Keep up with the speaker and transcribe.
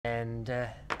And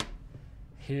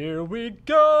here we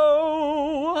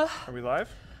go. Are we live?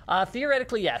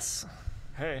 Theoretically, yes.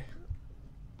 Hey.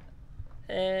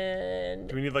 And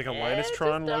do we need like a Linus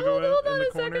Tron logo hold in on the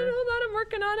a corner? second. Hold on, I'm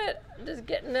working on it. I'm just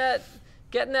getting that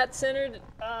centered.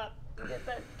 Get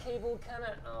that cable kind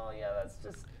of. Oh yeah, that's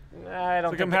just. I don't.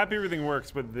 Like I'm happy everything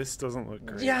works, but this doesn't look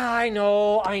great. Yeah, I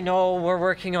know. We're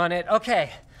working on it.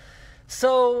 Okay,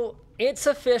 so it's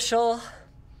official.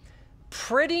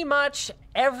 Pretty much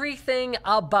everything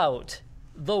about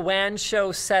the WAN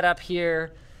Show setup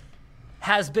here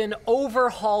has been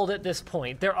overhauled at this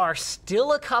point. There are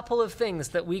still a couple of things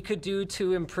that we could do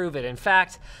to improve it. In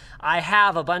fact, I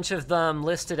have a bunch of them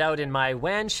listed out in my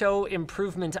WAN Show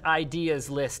improvement ideas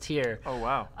list here. Oh,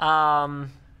 wow.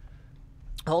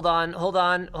 Hold on.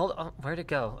 Where'd it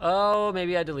go? Oh,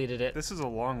 maybe I deleted it. This is a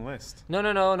long list. No,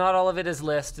 not all of it is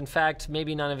list. In fact,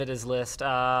 maybe none of it is list.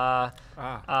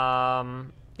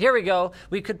 Here we go.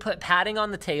 We could put padding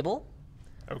on the table.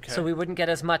 Okay. So we wouldn't get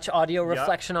as much audio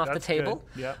reflection off the table.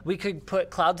 Good. Yep. We could put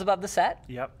clouds above the set.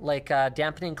 Yep. Like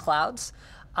dampening clouds.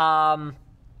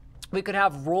 We could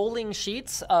have rolling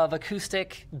sheets of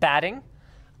acoustic batting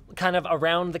kind of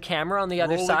around the camera on the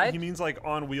other side. He means like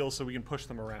on wheels so we can push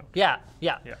them around. Yeah.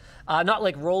 Not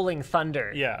like rolling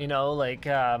thunder. Yeah. You know, like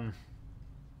that's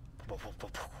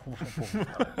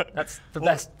the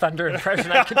best thunder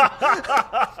impression I could do.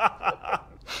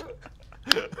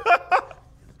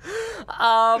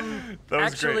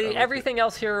 Actually, great. everything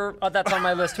else here that's on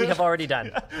my list we have already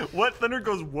done. What thunder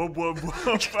goes whoop whoop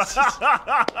whoop?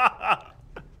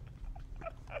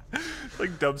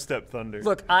 Like dubstep thunder.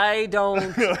 Look, I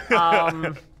don't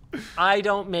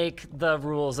make the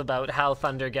rules about how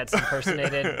thunder gets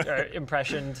impersonated or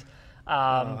impressioned.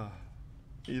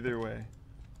 Either way.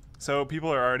 So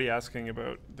people are already asking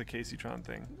about the Caseytron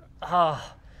thing.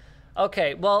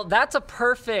 Okay, well, that's a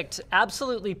perfect,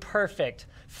 absolutely perfect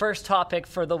first topic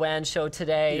for the WAN Show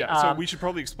today. Yeah, so we should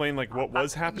probably explain like what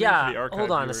was happening for the archive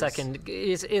hold on viewers. a second.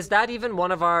 Is that even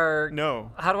one of our...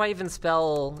 No. How do I even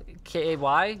spell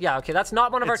K-A-Y? Yeah, okay, that's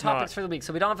not one of our It's topics not. for the week,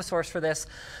 so we don't have a source for this.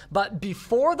 But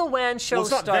before the WAN Show Well,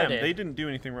 it's not started... them. They didn't do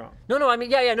anything wrong. No, I mean,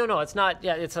 no, it's not.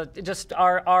 Yeah, it's just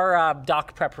our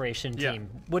doc preparation team.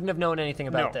 Yeah. Wouldn't have known anything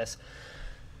about No. this.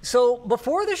 So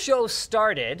before the show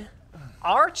started,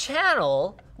 our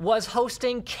channel was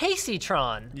hosting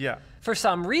Caseytron. Yeah. For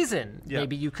some reason. Yeah.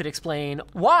 Maybe you could explain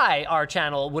why our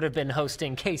channel would have been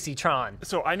hosting Caseytron.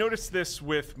 So I noticed this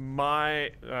with my...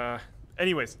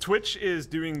 anyways, Twitch is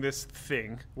doing this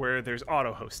thing where there's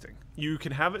auto-hosting. You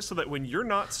can have it so that when you're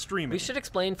not streaming... We should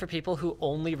explain for people who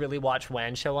only really watch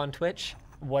WAN Show on Twitch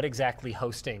what exactly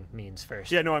hosting means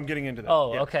first. Yeah, no, I'm getting into that.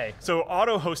 Oh, yeah. okay. So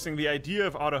auto-hosting, the idea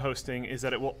of auto-hosting is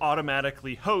that it will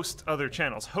automatically host other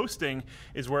channels. Hosting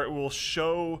is where it will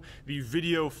show the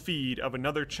video feed of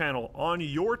another channel on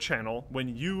your channel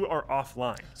when you are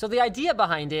offline. So the idea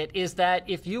behind it is that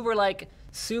if you were like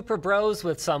super bros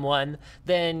with someone,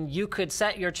 then you could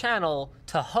set your channel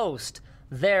to host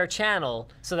their channel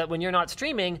so that when you're not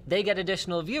streaming, they get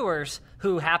additional viewers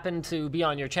who happen to be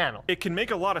on your channel. It can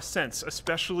make a lot of sense,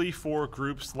 especially for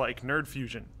groups like Nerd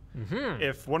Fusion.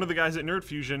 If one of the guys at Nerd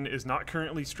Fusion is not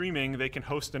currently streaming, they can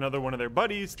host another one of their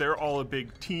buddies. They're all a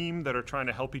big team that are trying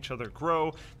to help each other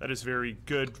grow. That is very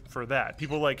good for that.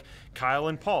 People like Kyle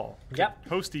and Paul could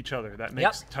host each other. That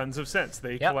makes tons of sense.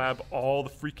 They collab all the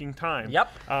freaking time.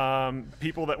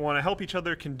 People that want to help each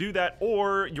other can do that,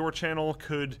 or your channel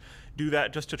could do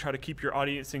that just to try to keep your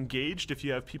audience engaged. If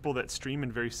you have people that stream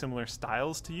in very similar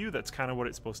styles to you, that's kind of what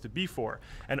it's supposed to be for.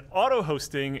 And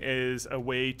auto-hosting is a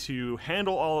way to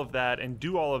handle all of that and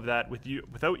do all of that with you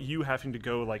without you having to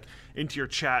go like into your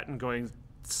chat and going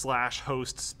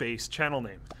 /host space channel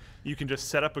name. You can just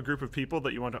set up a group of people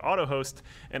that you want to auto-host,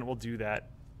 and it will do that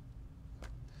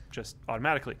just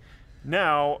automatically.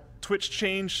 Now, Twitch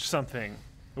changed something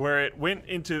where it went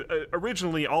into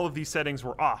originally all of these settings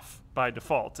were off by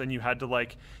default, and you had to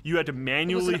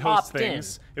manually host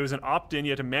things. It was an opt-in.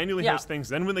 You had to manually host things.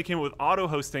 Then when they came up with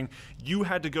auto-hosting, you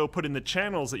had to go put in the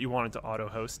channels that you wanted to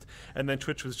auto-host, and then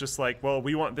Twitch was just like, well,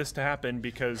 we want this to happen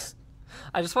because...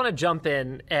 I just want to jump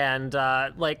in and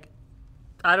like,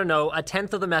 I don't know,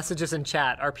 1/10 of the messages in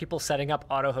chat are people setting up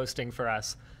auto-hosting for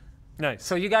us. Nice.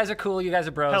 So you guys are cool. You guys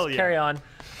are bros. Hell yeah. Carry on.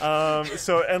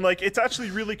 And like, it's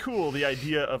actually really cool, the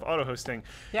idea of auto-hosting.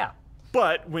 Yeah.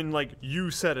 But when like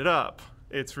you set it up,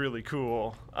 it's really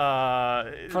cool.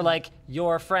 For like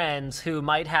your friends who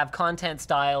might have content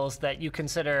styles that you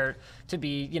consider to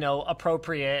be, you know,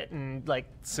 appropriate and like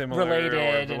similar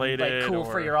related and like cool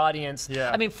for your audience.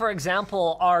 Yeah. I mean, for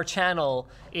example, our channel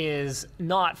is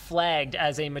not flagged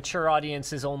as a mature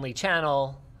audience's only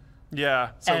channel. Yeah,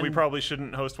 so we And- probably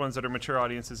shouldn't host ones that are mature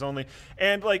audiences only.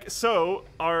 And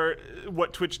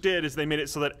what Twitch did is they made it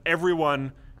so that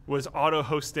everyone was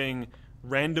auto-hosting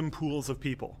random pools of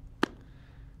people.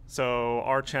 So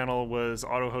our channel was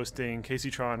auto-hosting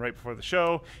Caseytron right before the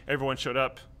show. Everyone showed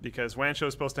up because WAN Show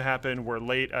is supposed to happen. We're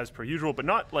late as per usual, but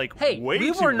not like Hey, way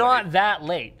we too were not late. that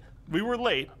late. We were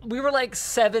late, We were like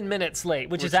 7 minutes late,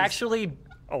 which is actually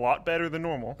a lot better than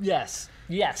normal. yes.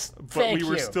 But Thank we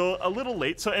were you. still a little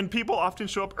late. So, and people often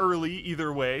show up early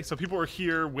either way. So people were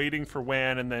here waiting for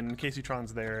WAN, and then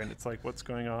Caseytron's there, and it's like, what's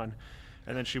going on?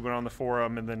 And then she went on the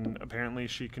forum, and then apparently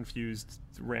she confused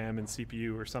RAM and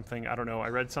CPU or something. I don't know. I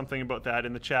read something about that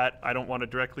in the chat. I don't want to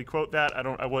directly quote that. I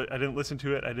didn't listen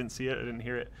to it. I didn't see it. I didn't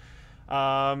hear it.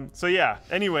 So yeah.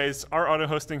 Anyways, our auto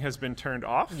hosting has been turned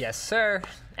off. Yes, sir,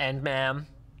 and ma'am,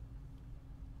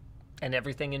 and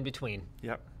everything in between.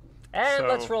 Yep. And So-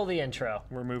 let's roll the intro.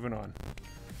 We're moving on.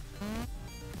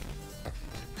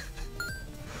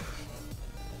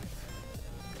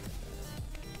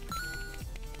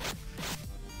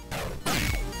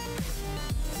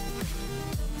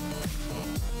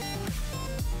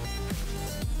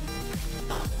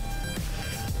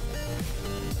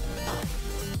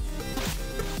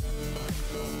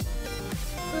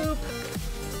 Boop.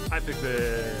 I picked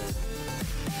the.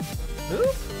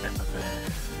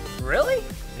 Boop. Really?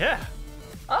 Yeah.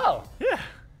 Oh. Yeah.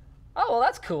 Oh, well,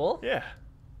 that's cool. Yeah.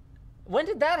 When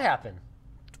did that happen?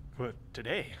 What,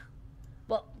 today?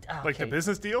 Well, okay. Like the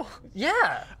business deal?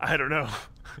 Yeah. I don't know.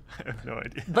 I have no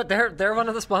idea. But they're one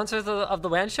of the sponsors of the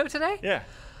WAN Show today? Yeah.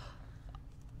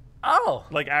 Oh,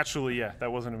 Like, actually, yeah,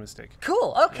 that wasn't a mistake.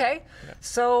 cool. Okay.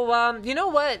 So, you know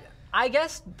what? I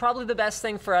guess probably the best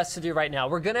thing for us to do right now,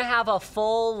 we're going to have a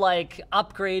full, like,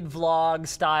 upgrade vlog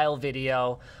style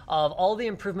video of all the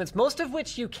improvements, most of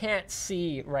which you can't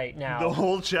see right now. The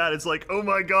whole chat is like, oh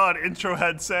my god, intro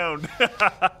had sound.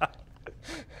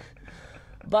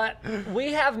 But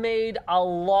we have made a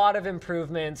lot of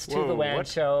improvements to Whoa, the WAN what?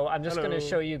 Show. I'm just going to Hello.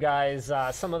 show you guys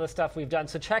some of the stuff we've done.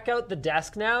 So check out the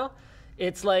desk now.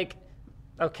 It's like,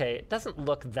 okay, it doesn't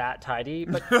look that tidy,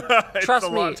 but It's trust a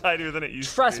me. lot tidier than it used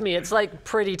to Trust be. me, it's like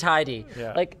pretty tidy.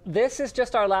 Yeah. Like this is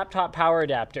just our laptop power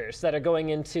adapters that are going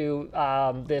into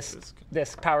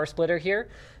this power splitter here.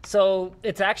 So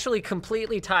it's actually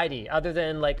completely tidy, other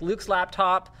than like Luke's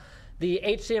laptop, the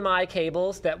HDMI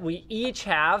cables that we each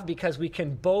have because we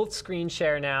can both screen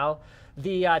share now.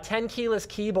 The 10 keyless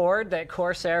keyboard that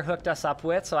Corsair hooked us up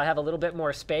with, so I have a little bit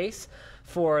more space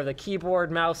for the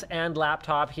keyboard, mouse, and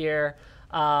laptop here.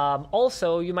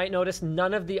 Also, you might notice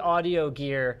none of the audio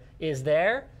gear is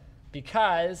there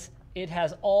because it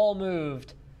has all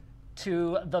moved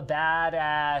to the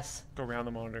badass. Go around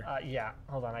the monitor. Yeah,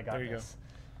 hold on, I got There you this.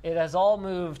 It has all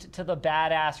moved to the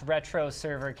badass retro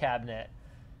server cabinet.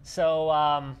 So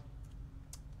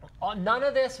none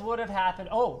of this would have happened.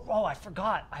 Oh, I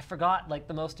forgot. I forgot like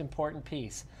the most important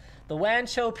piece. The WAN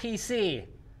Show PC.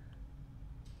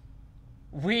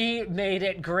 We made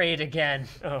it great again.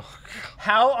 Oh,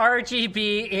 How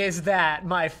RGB is that,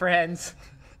 my friends?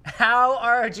 How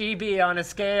RGB on a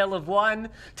scale of 1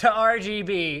 to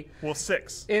RGB well,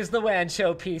 6. is the WAN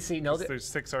Show PC? No, There's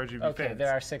 6 RGB okay, fans.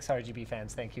 there are 6 RGB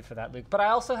fans. Thank you for that, Luke. But I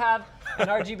also have an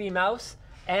RGB mouse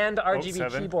and RGB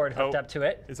 7. keyboard hooked up to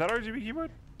it. Is that RGB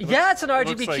keyboard? Yeah, it's an It RGB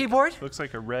looks like- keyboard. Looks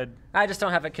like a red. I just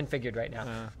don't have it configured right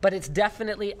now. But it's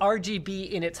definitely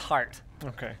RGB in its heart.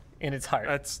 Okay. In its heart.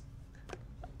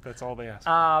 That's all they ask.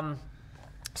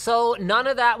 So none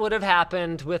of that would have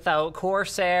happened without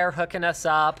Corsair hooking us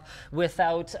up,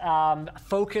 without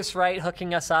Focusrite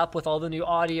hooking us up with all the new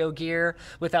audio gear,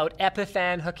 without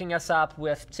Epiphan hooking us up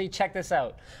with. See, check this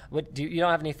out. You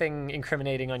don't have anything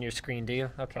incriminating on your screen, do you?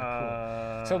 Okay,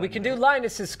 cool. So we can do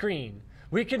Linus's screen.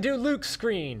 We can do Luke's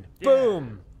screen. Yeah.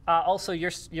 Boom. Also,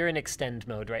 you're in extend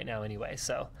mode right now anyway.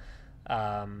 So,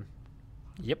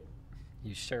 yep.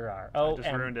 You sure are. Oh, just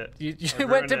and ruined it. You I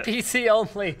went to ruined it. PC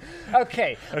only.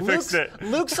 Okay. I fixed it.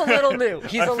 Luke's a little new.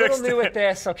 He's I a little fixed new it. at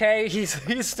this, okay? He's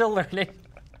still learning.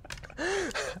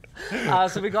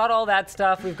 So we got all that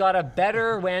stuff. We've got a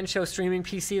better WAN Show streaming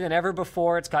PC than ever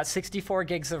before. It's got 64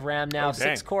 gigs of RAM now, Oh,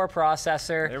 dang. 6-core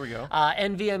processor. There we go.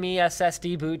 NVMe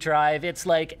SSD boot drive. It's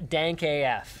like dank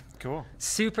AF. Cool.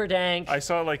 Super dank. I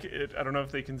saw like it. I don't know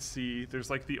if they can see. There's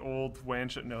like the old WAN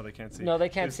Show. No, they can't see. No, they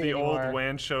can't There's see the anymore. old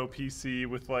WAN Show PC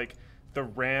with like the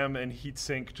RAM and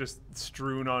heatsink just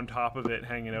strewn on top of it,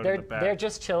 hanging out in the back. They're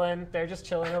just chilling. They're just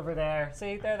chilling over there.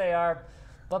 See, there they are.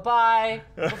 Bye-bye.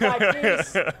 Bye-bye,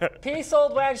 peace. Peace,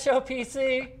 old WAN Show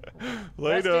PC.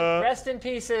 Later. Rest in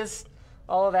pieces.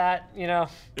 all of that, you know.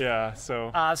 Yeah,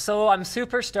 so So I'm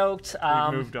super stoked.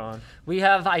 we've moved on. We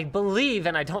have, I believe,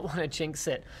 and I don't want to jinx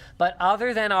it, but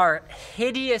other than our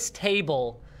hideous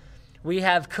table, we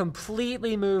have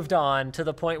completely moved on to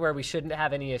the point where we shouldn't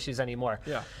have any issues anymore.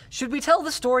 Yeah. Should we tell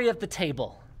the story of the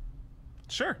table?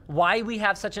 Sure. Why we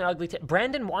have such an ugly table?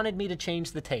 Brandon wanted me to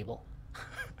change the table.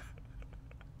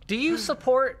 Do you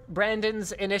support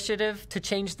Brandon's initiative to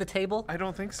change the table? I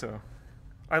don't think so.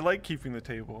 I like keeping the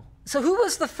table. So who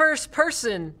was the first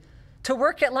person to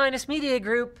work at Linus Media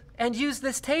Group and use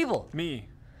this table? Me.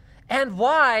 And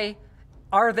why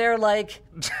are there like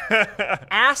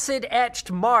acid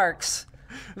etched marks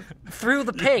through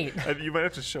the paint? You might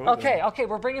have to show Okay, them. okay,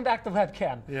 we're bringing back the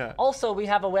webcam. Yeah. Also, we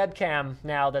have a webcam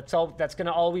now that's going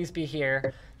to always be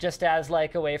here, just as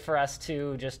like a way for us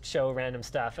to just show random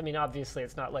stuff. I mean, obviously,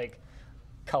 it's not like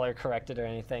color corrected or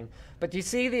anything. But do you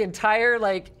see the entire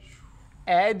like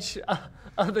edge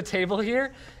of the table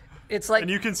here? It's like,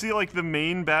 And you can see like the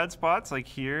main bad spots, like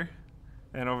here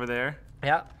and over there.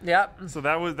 yeah, yeah. So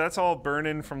that's all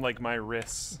burning from like my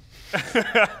wrists.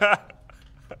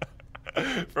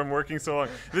 From working so long.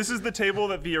 This is the table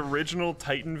that the original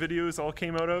Titan videos all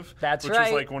came out of. That's which right.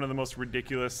 is like one of the most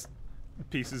ridiculous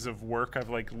pieces of work I've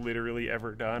like literally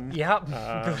ever done. Yep,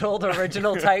 good old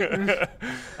original Titan.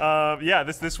 Yeah,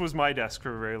 this was my desk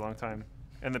for a very long time.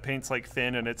 And the paint's like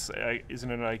thin, and it's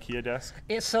isn't it an IKEA desk?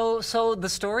 So the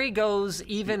story goes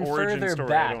even origin further story, I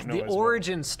back. don't know The as well.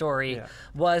 origin story Yeah.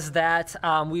 was that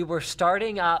we were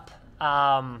starting up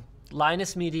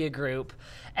Linus Media Group,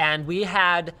 and we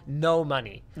had no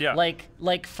money. Yeah.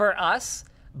 Like for us,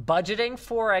 budgeting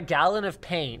for a gallon of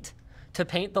paint to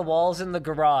paint the walls in the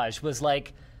garage was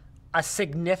like a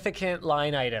significant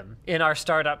line item in our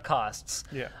startup costs.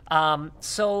 Yeah.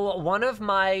 So one of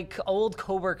my old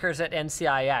coworkers at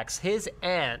NCIX, his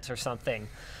aunt or something,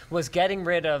 was getting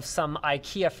rid of some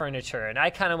IKEA furniture. And I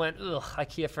kind of went, ugh,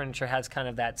 IKEA furniture has kind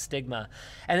of that stigma.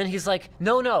 And then he's like,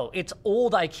 no, it's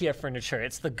old IKEA furniture.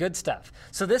 It's the good stuff.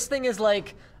 So this thing is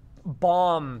like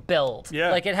bomb built.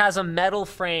 Yeah. Like it has a metal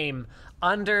frame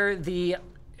under the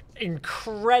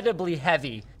incredibly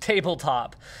heavy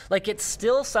tabletop. Like it's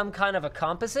still some kind of a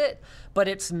composite, but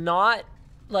it's not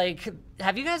like,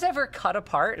 have you guys ever cut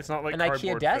apart It's not like an IKEA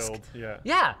cardboard desk? filled, yeah.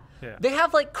 Yeah. Yeah. They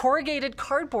have like corrugated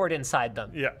cardboard inside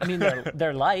them. Yeah. I mean,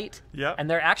 they're light. Yeah. And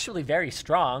they're actually very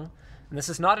strong. And this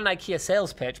is not an IKEA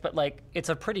sales pitch, but like it's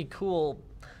a pretty cool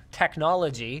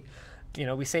technology. You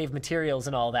know, we save materials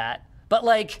and all that. But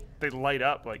like They light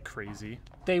up like crazy.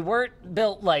 they weren't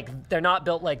built like, they're not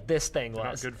built like this thing Not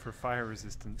was. good for fire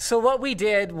resistance. So what we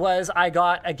did was I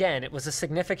got, again, it was a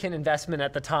significant investment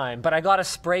at the time, but I got a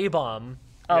spray bomb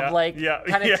of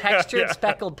kind of textured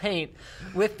speckled paint,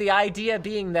 with the idea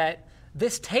being that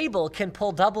this table can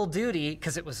pull double duty,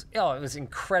 because it was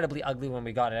incredibly ugly when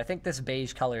we got it. I think this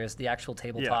beige color is the actual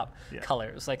tabletop color.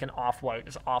 It was like an off-white. It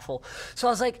was awful. So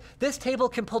I was like, this table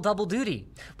can pull double duty.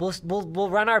 We'll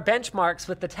run our benchmarks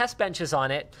with the test benches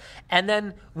on it, and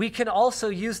then we can also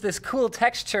use this cool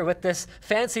texture with this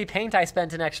fancy paint I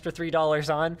spent an extra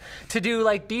 $3 on to do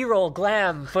like B-roll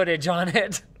glam footage on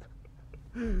it.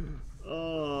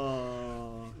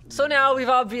 So now we've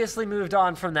obviously moved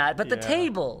on from that, but the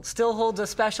table still holds a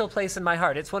special place in my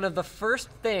heart. It's one of the first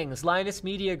things Linus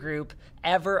Media Group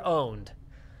ever owned.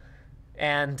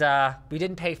 And we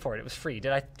didn't pay for it. It was free.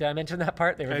 Did I mention that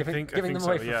part? They were giving them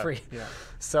away for free. Yeah.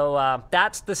 So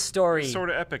that's the story Sort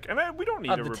of epic. And we don't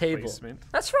need of a the table. replacement.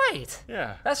 That's right.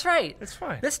 Yeah. That's right. It's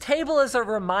fine. This table is a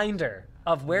reminder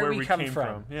of where we come came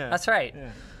from. Yeah. That's right.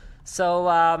 Yeah.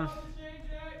 So,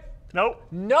 Nope.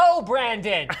 no,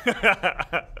 Brandon!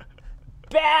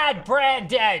 Bad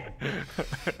Brandon!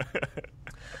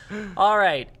 All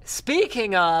right,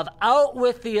 speaking of out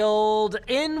with the old,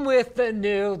 in with the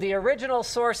new, the original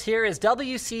source here is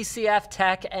WCCF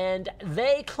Tech, and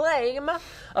they claim,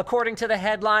 according to the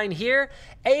headline here,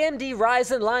 AMD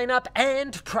Ryzen lineup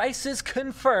and prices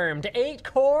confirmed. 8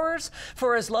 cores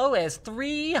for as low as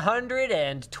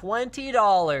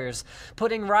 $320,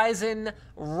 putting Ryzen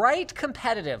right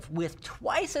competitive with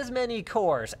twice as many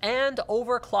cores and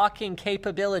overclocking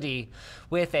capability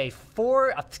with a we're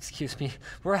up to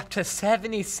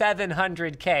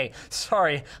 7700K.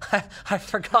 Sorry, I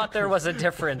forgot there was a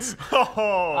difference.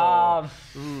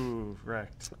 Ooh,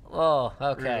 wrecked. Oh,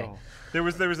 okay. Real. There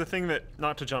was a thing that,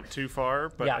 not to jump too far,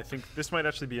 but Yeah. I think this might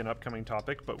actually be an upcoming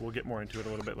topic, but we'll get more into it a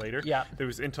little bit later. Yeah. There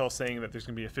was Intel saying that there's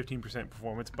going to be a 15%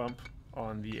 performance bump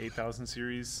on the 8000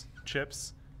 series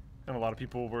chips, and a lot of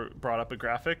people brought up a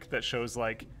graphic that shows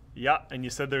like, yeah, and you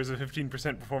said there's a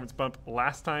 15% performance bump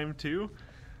last time too.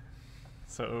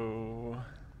 So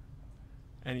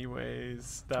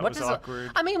Anyways, that was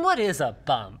awkward. I mean, what is a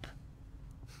bump?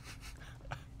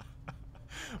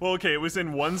 Well, okay, it was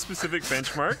in one specific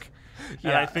benchmark. And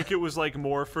Yeah. I think it was like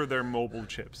more for their mobile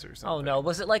chips or something. Oh no,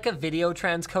 was it like a video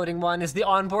transcoding one? Is the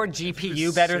onboard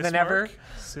GPU better than ever?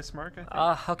 Sysmark,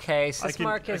 I think. Okay,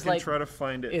 Sysmark I is can like try to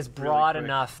find it is really broad quick.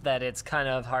 enough that it's kind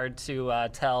of hard to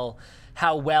tell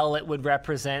how well it would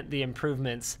represent the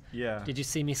improvements. Yeah. Did you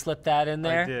see me slip that in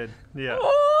there? I did. Yeah.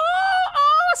 Oh,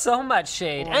 so much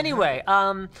shade. Anyway,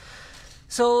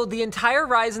 so the entire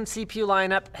Ryzen CPU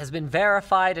lineup has been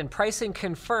verified and pricing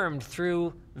confirmed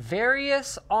through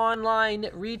various online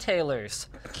retailers.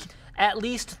 At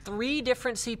least 3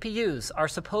 different CPUs are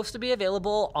supposed to be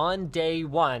available on day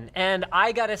 1. And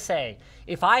I gotta say,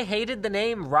 if I hated the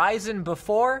name Ryzen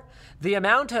before, the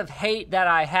amount of hate that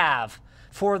I have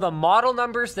for the model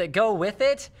numbers that go with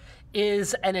it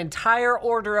is an entire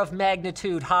order of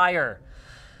magnitude higher.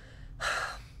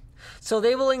 So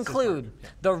they will include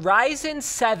the Ryzen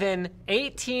 7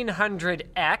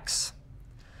 1800X,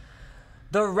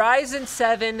 the Ryzen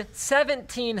 7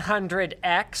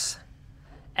 1700X,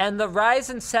 and the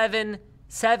Ryzen 7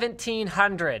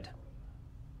 1700.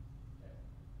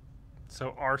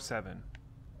 So R7.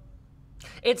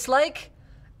 It's like,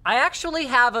 I actually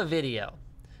have a video.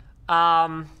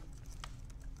 Hold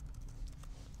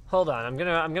on, I'm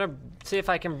gonna see if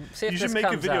I can see if You this should make a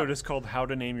comes video up. just called "How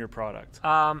to Name Your Product."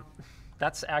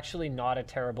 That's actually not a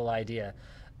terrible idea.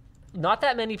 Not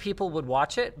that many people would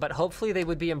watch it, but hopefully they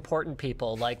would be important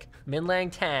people like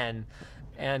Minlang Tan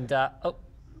and Shaw,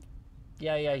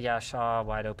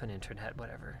 wide open internet,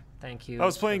 whatever. Thank you. I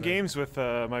was playing games with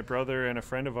my brother and a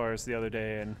friend of ours the other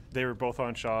day, and they were both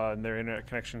on Shaw, and their internet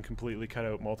connection completely cut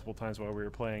out multiple times while we were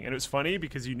playing. And it was funny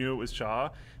because you knew it was Shaw,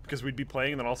 because we'd be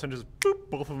playing, and then all of a sudden just boop,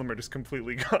 both of them are just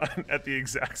completely gone at the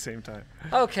exact same time.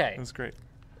 Okay. It was great.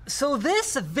 So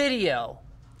this video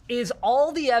is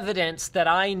all the evidence that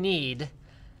I need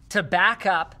to back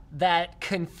up that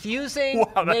confusing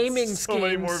Wow, that's naming so schemes.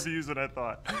 many more views than I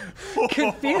thought.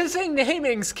 Confusing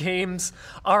naming schemes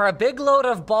are a big load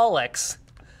of bollocks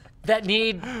that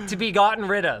need to be gotten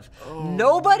rid of.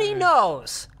 Nobody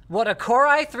knows what a Core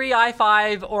i3,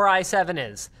 i5, or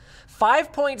i7 is.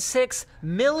 5.6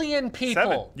 million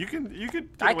people. 7. You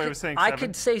could get away with saying 7. I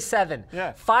could say 7.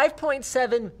 Yeah.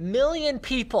 5.7 million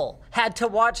people had to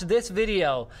watch this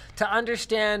video to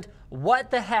understand what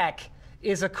the heck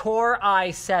is a Core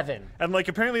i7. And like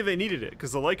apparently they needed it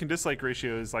because the like and dislike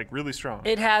ratio is like really strong.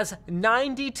 It has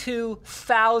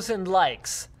 92,000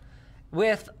 likes,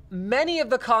 with many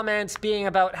of the comments being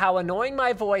about how annoying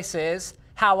my voice is,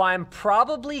 how I'm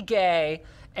probably gay,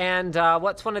 and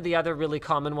what's one of the other really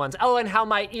common ones? Oh, and how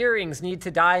my earrings need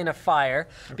to die in a fire,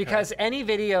 because any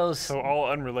videos So all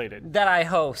unrelated that I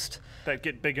host, that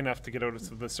get big enough to get out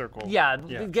of the circle.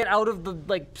 get out of the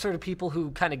like sort of people who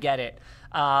kind of get it.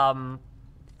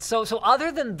 So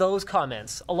other than those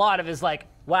comments, a lot of it is like,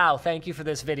 wow, thank you for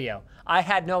this video. I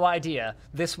had no idea.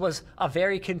 This was a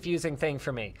very confusing thing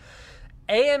for me.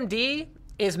 AMD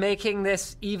is making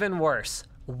this even worse.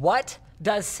 What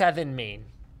does 7 mean?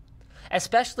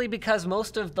 Especially because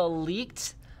most of the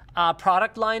leaked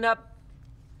product lineup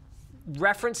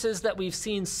references that we've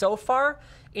seen so far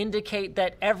indicate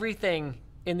that everything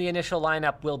in the initial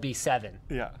lineup will be 7.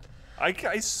 Yeah.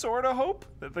 I sort of hope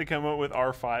that they come out with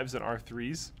R5s and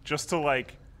R3s just to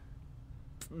like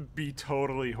be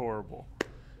totally horrible.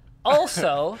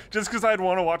 Also, Just because I'd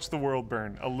want to watch the world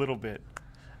burn a little bit.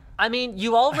 I mean,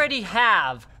 you already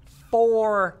have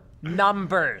 4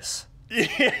 numbers.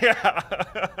 Yeah.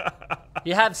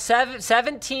 You have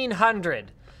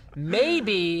 1,700.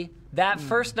 Maybe that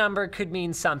first number could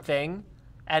mean something,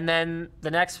 and then the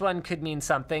next one could mean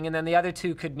something, and then the other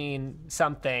 2 could mean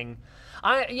something.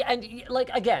 And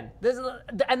like again,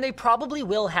 and they probably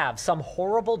will have some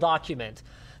horrible document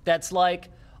that's like,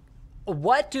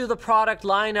 what do the product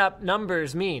lineup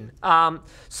numbers mean?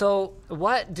 So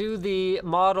what do the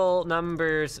model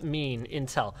numbers mean,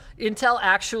 Intel? Intel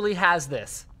actually has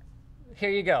this.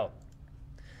 Here you go.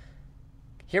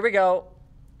 Here we go.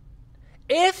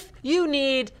 If you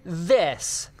need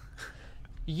this,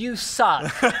 you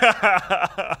suck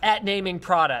at naming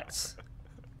products.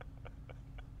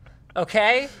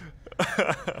 Okay?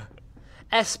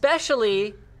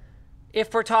 Especially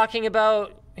if we're talking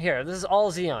about, here, this is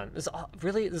all Xeon. This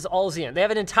is all Xeon. They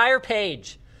have an entire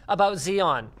page about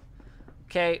Xeon.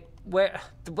 Okay,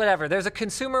 whatever. There's a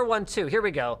consumer one too. Here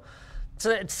we go. It's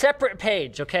a separate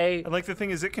page, okay? And like the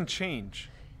thing is, it can change.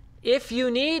 If you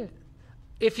need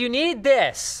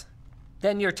this,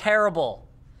 then you're terrible.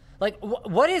 Like,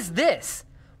 what is this?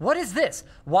 What is this?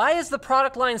 Why is the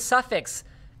product line suffix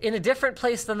in a different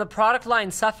place than the product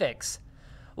line suffix?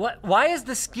 Why is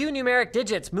the SKU numeric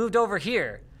digits moved over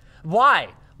here? Why?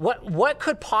 What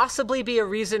could possibly be a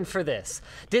reason for this?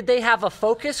 Did they have a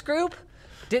focus group?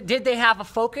 Did they have a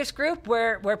focus group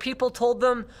where people told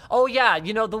them, oh yeah,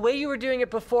 you know, the way you were doing it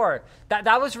before,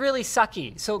 that was really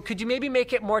sucky. So could you maybe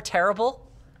make it more terrible?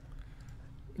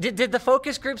 Did the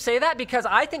focus group say that? Because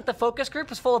I think the focus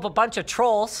group is full of a bunch of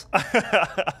trolls.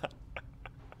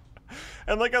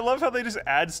 And like, I love how they just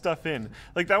add stuff in.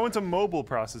 Like that one's a mobile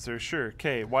processor, sure.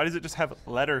 Okay, why does it just have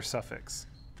letter suffix?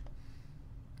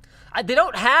 They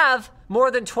don't have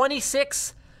more than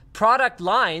 26 product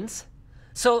lines.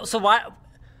 So why?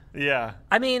 Yeah.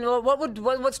 I mean,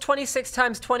 what's 26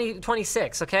 times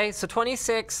 26? Okay, so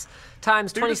 26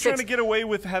 times 26. They're just trying to get away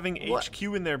with having HQ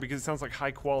in there because it sounds like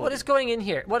high quality. What is going in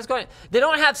here? What is going? They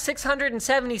don't have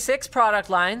 676 product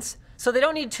lines, so they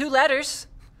don't need 2 letters.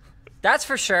 That's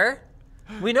for sure.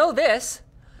 We know this.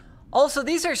 Also,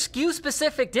 these are SKU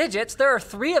specific digits. There are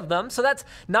 3 of them, so that's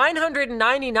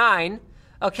 999.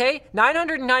 Okay,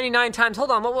 999 times.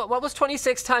 Hold on. What was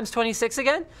 26 times 26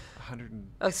 again?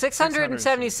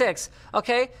 676.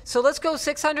 Okay, so let's go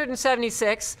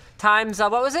 676 times,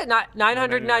 what was it?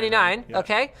 999. Yeah.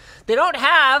 Okay, they don't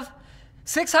have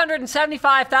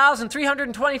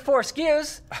 675,324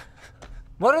 SKUs.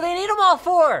 What do they need them all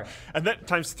for? And that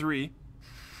times 3.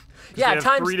 Yeah,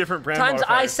 times 3 different brand times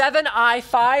modifiers. i7,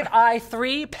 i5,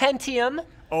 i3, Pentium.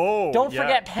 Oh, don't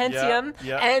forget Pentium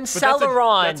and But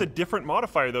Celeron. That's a different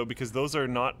modifier though, because those are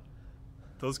not.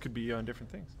 Those could be on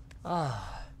different things.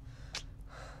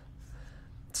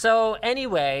 So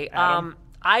anyway, Adam?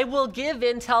 I will give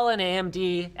Intel and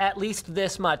AMD at least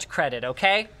this much credit,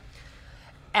 okay?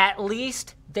 At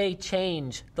least they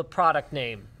change the product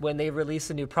name when they release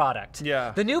a new product.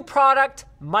 Yeah. The new product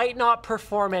might not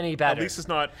perform any better. At least it's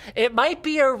not. It might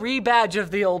be a rebadge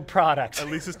of the old product. At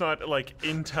least it's not like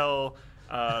Intel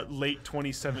late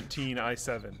 2017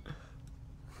 i7.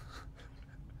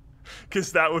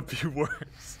 Because that would be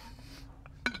worse.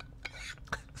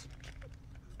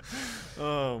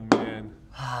 Oh, man.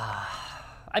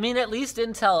 I mean, at least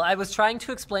Intel. I was trying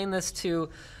to explain this to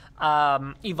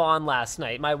Yvonne last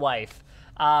night, my wife.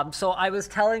 So I was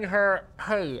telling her,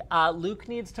 hey, Luke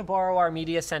needs to borrow our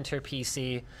media center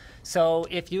PC. So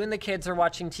if you and the kids are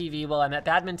watching TV while I'm at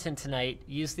badminton tonight,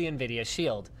 use the NVIDIA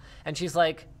Shield. And she's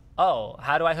like, oh,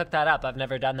 how do I hook that up? I've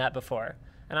never done that before.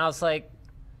 And I was like,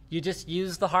 you just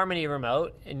use the Harmony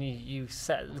remote and you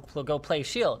go play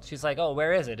Shield. She's like, oh,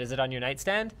 where is it? Is it on your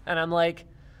nightstand? And I'm like,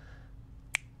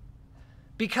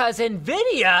 because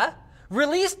NVIDIA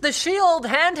released the Shield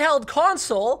handheld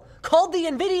console called the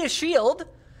NVIDIA Shield.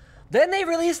 Then they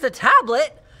released the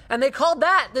tablet and they called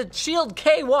that the Shield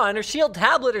K1 or Shield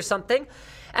Tablet or something.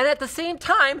 And at the same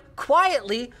time,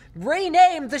 quietly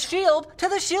renamed the Shield to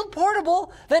the Shield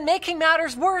Portable. Then making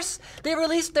matters worse, they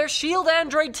released their Shield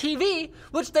Android TV,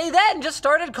 which they then just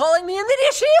started calling the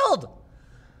NVIDIA Shield.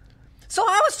 So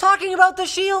I was talking about the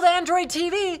Shield Android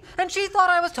TV, and she thought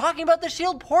I was talking about the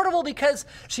Shield Portable because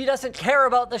she doesn't care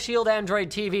about the Shield Android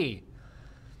TV.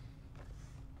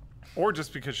 Or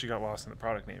just because she got lost in the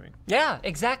product naming. Yeah,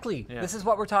 exactly. Yeah. This is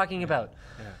what we're talking about.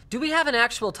 Yeah. Do we have an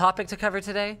actual topic to cover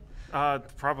today?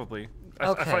 Probably.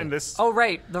 Okay. I find this. Oh,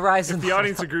 right. The Ryzen. If the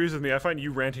audience agrees with me, I find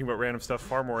you ranting about random stuff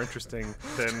far more interesting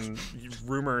than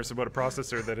rumors about a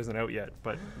processor that isn't out yet.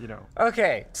 But, you know.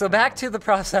 Okay, so back to the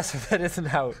processor that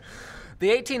isn't out. The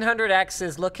 1800X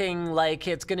is looking like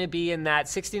it's going to be in that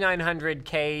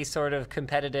 6900K sort of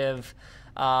competitive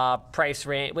price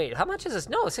range. Wait, how much is this?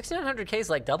 No, 6900K is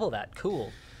like double that.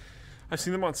 Cool. I've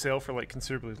seen them on sale for like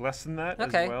considerably less than that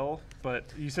Okay. as well.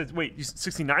 But you said, wait,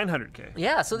 6900K.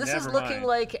 Yeah, so this is Never looking mind.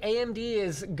 like AMD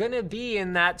is going to be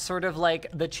in that sort of like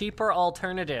the cheaper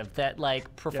alternative that like Yeah,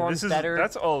 performs better.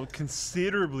 That's all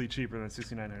considerably cheaper than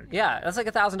 6900K. Yeah, that's like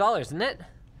 $1,000, isn't it?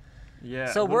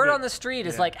 Yeah. So a little word bit. on the street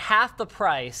is Yeah. like half the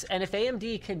price, and if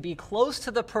AMD can be close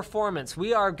to the performance,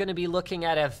 we are going to be looking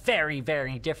at a very,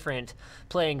 very different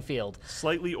playing field.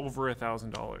 Slightly over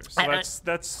 $1,000. So I-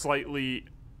 that's slightly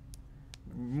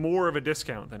more of a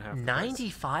discount than half the price.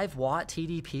 95 watt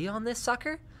TDP on this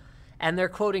sucker? And they're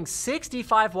quoting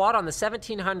 65 watt on the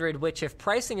 1700, which if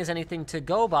pricing is anything to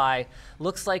go by,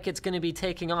 looks like it's going to be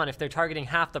taking on if they're targeting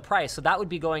half the price. So that would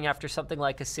be going after something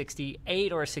like a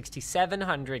 68 or a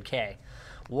 6700K.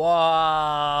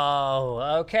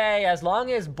 Whoa. Okay, as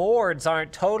long as boards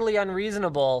aren't totally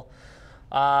unreasonable,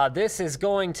 this is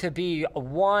going to be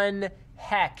one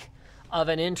heck of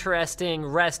an interesting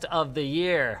rest of the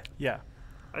year. Yeah.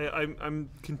 I'm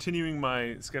continuing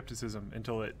my skepticism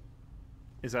until it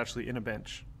is actually in a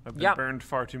bench I've been burned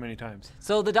far too many times.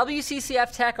 So the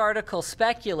WCCF Tech article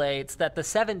speculates that the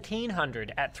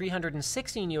 1700 at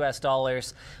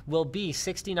 $316 will be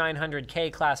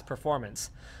 6900K class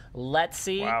performance. Let's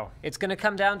see. Wow. It's going to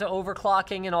come down to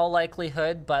overclocking in all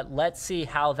likelihood, but let's see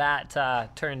how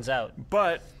that turns out.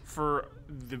 But for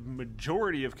the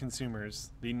majority of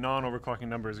consumers, the non-overclocking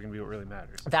numbers are going to be what really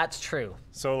matters. That's true.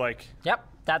 So, like... Yep,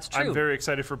 that's true. I'm very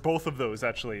excited for both of those,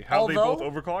 actually. How they both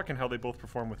overclock and how they both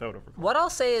perform without overclock. What I'll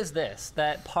say is this,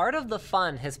 that part of the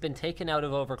fun has been taken out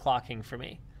of overclocking for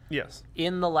me. Yes.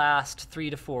 In the last 3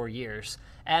 to 4 years.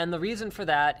 And the reason for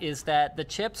that is that the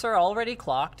chips are already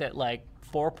clocked at like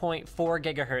 4.4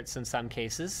 gigahertz in some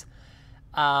cases.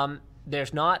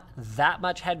 There's not that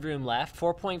much headroom left.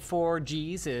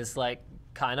 4.4 Gs is like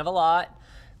kind of a lot.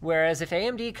 Whereas if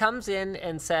AMD comes in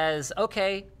and says,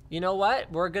 okay, you know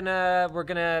what? We're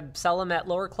gonna sell them at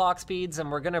lower clock speeds,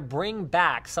 and we're gonna bring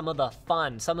back some of the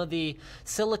fun, some of the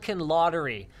silicon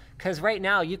lottery. Because right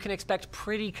now you can expect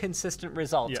pretty consistent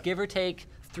results, give or take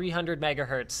 300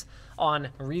 megahertz on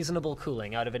reasonable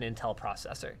cooling out of an Intel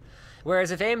processor. Whereas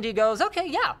if AMD goes, okay,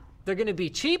 yeah, they're gonna be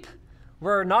cheap.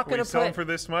 We're not gonna sell them for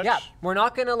this much. Yeah, we're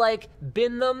not gonna like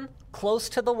bin them close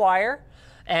to the wire,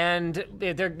 and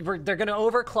they're gonna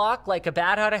overclock like a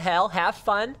bat out of hell. Have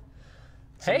fun.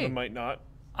 Some of them might not.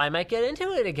 I might get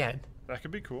into it again. That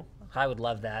could be cool. I would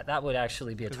love that. That would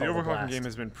actually be a total blast. The overclocking game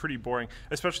has been pretty boring,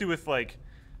 especially with like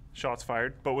shots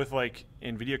fired, but with like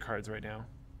NVIDIA cards right now.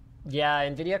 Yeah,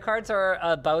 NVIDIA cards are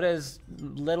about as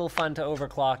little fun to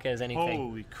overclock as anything.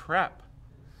 Holy crap.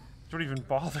 Don't even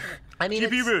bother. I mean,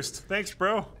 GPU boost. Thanks,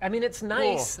 bro. I mean, it's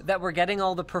nice that we're getting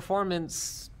all the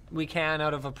performance we can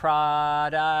out of a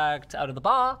product out of the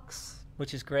box,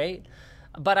 which is great.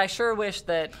 But I sure wish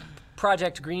that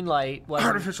Project Greenlight was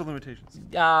artificial limitations.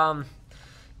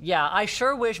 Yeah, I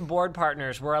sure wish board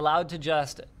partners were allowed to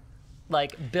just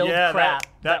like build crap.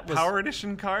 That Power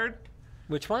Edition card.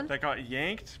 Which one? That got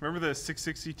yanked. Remember the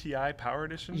 660 Ti Power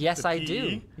Edition? Yes, I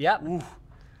do. Yep. Ooh,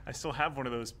 I still have one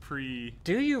of those pre.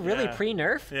 Do you really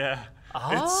pre-nerf? Yeah.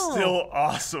 Oh. It's still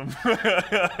awesome.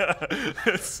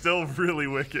 It's still really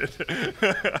wicked.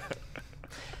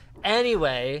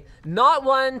 Anyway, not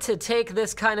one to take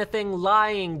this kind of thing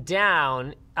lying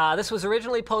down. This was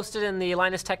originally posted in the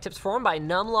Linus Tech Tips forum by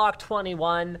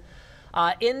Numlock21.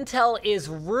 Intel is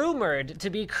rumored to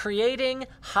be creating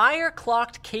higher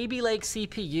clocked Kaby Lake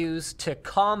CPUs to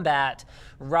combat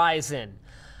Ryzen.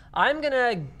 I'm going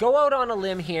to go out on a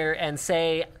limb here and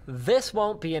say this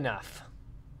won't be enough.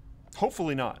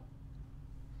 Hopefully not.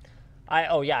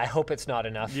 I hope it's not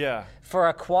enough. Yeah. For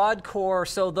a quad core,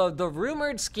 so the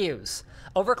rumored SKUs,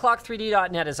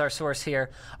 overclock3d.net is our source here,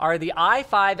 are the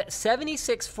i5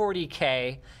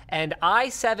 7640K and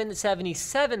i7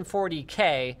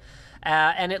 7740K.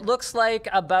 And it looks like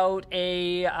about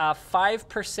a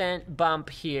 5% bump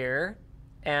here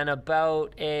and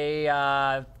about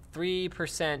a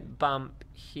 3% bump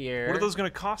here. What are those going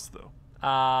to cost, though?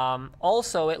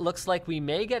 Also, it looks like we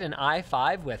may get an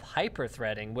i5 with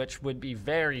hyper-threading, which would be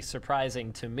very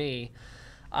surprising to me.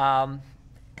 And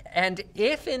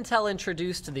if Intel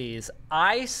introduced these,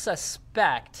 I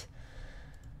suspect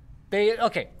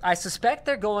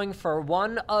they're going for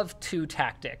one of two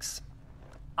tactics.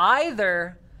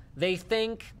 Either they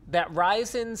think that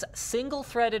Ryzen's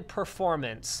single-threaded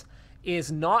performance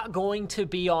is not going to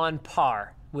be on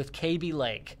par with Kaby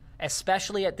Lake,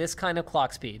 especially at this kind of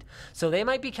clock speed. So they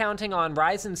might be counting on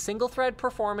Ryzen's single-thread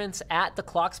performance at the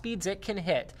clock speeds it can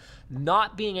hit,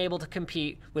 not being able to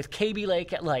compete with Kaby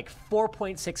Lake at like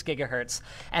 4.6 gigahertz.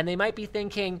 And they might be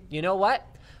thinking, you know what?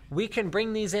 We can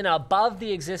bring these in above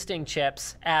the existing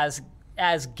chips as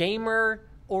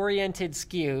gamer-oriented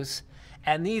SKUs,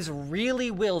 and these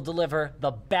really will deliver the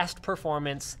best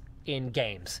performance in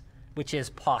games, which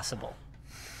is possible.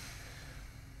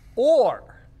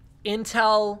 Or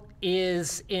Intel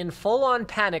is in full-on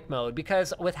panic mode,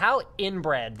 because with how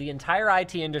inbred the entire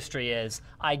IT industry is,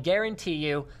 I guarantee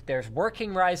you there's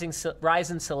working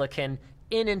Ryzen silicon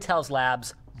in Intel's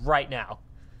labs right now.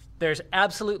 There's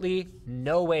absolutely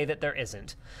no way that there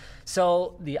isn't.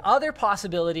 So the other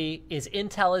possibility is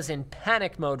Intel is in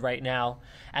panic mode right now,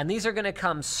 and these are going to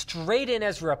come straight in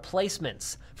as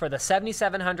replacements for the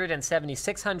 7700 and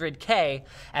 7600K,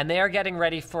 and they are getting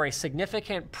ready for a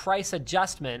significant price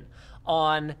adjustment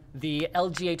on the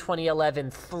LGA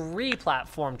 2011 3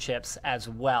 platform chips as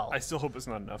well. I still hope it's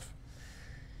not enough.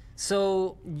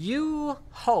 So you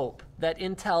hope that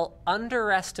Intel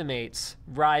underestimates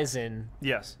Ryzen.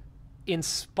 Yes. In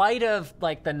spite of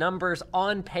like the numbers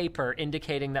on paper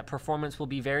indicating that performance will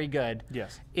be very good,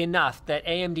 yes, enough that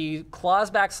AMD claws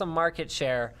back some market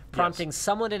share, prompting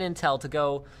someone at Intel to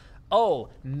go, oh,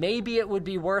 maybe it would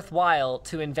be worthwhile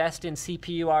to invest in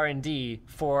CPU R&D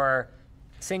for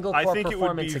single core performance again. I think it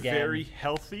would be very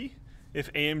healthy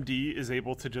if AMD is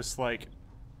able to just like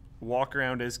walk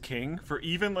around as king for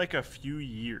even like a few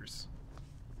years.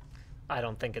 I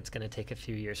don't think it's going to take a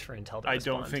few years for Intel to respond. I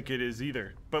don't think it is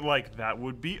either. But like that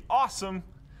would be awesome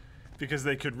because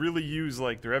they could really use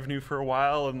like the revenue for a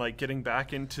while and like getting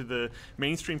back into the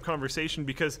mainstream conversation,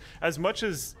 because as much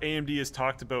as AMD is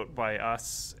talked about by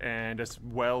us and as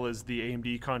well as the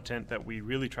AMD content that we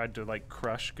really tried to like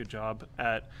crush, good job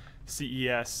at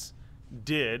CES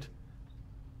did,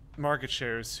 market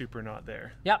share is super not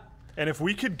there. Yep. And if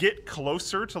we could get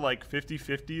closer to like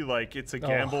 50-50, like it's a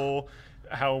gamble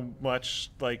how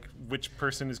much, like which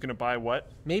person is going to buy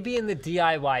what. Maybe in the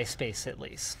DIY space at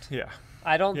least. Yeah.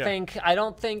 I don't think, you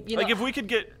know. Like if we could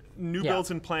get new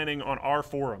builds and planning on our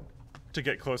forum to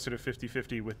get closer to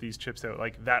 50-50 with these chips out,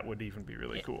 like that would even be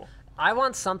really cool. I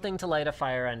want something to light a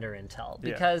fire under Intel,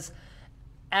 because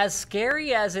as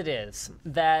scary as it is,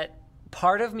 that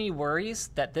part of me worries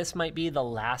that this might be the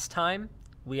last time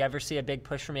we ever see a big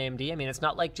push from AMD. I mean, it's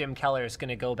not like Jim Keller is going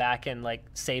to go back and like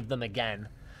save them again.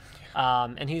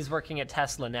 And he's working at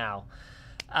Tesla now.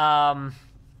 I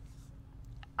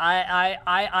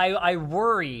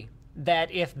worry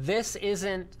that if this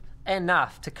isn't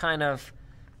enough to kind of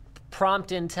prompt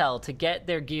Intel to get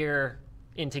their gear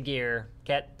into gear,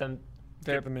 get them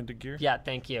into gear? Yeah,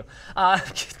 thank you.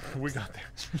 We got there.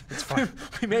 It's fine.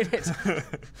 We made it.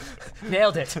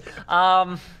 Nailed it.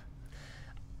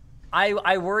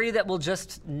 I worry that we'll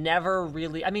just never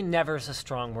really, I mean, never is a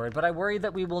strong word, but I worry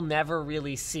that we will never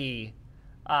really see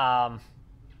a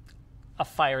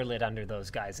fire lit under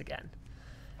those guys again.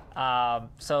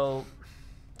 So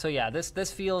yeah,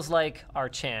 this feels like our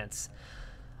chance.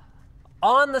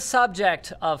 On the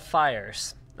subject of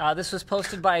fires, this was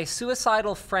posted by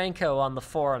Suicidal Franco on the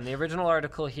forum. The original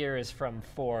article here is from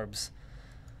Forbes.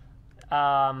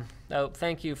 Oh,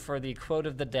 thank you for the quote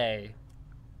of the day.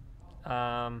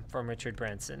 From Richard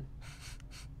Branson.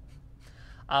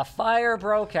 A fire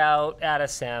broke out at a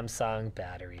Samsung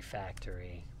battery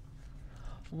factory.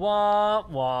 Wah,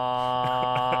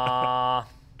 wah.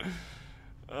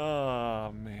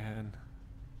 Oh, man.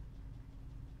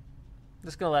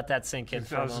 Just going to let that sink in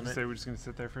for a moment. I was going to say, we're just going to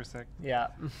sit there for a sec. Yeah.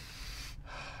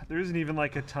 There isn't even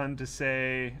like a ton to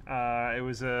say. It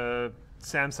was a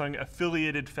Samsung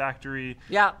affiliated factory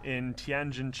in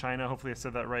Tianjin, China. Hopefully I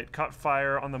said that right. Caught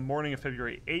fire on the morning of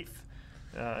February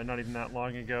 8th, not even that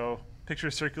long ago.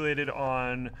 Pictures circulated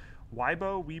on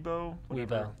Weibo,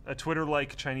 a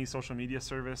Twitter-like Chinese social media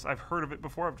service. I've heard of it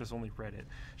before, I've just only read it.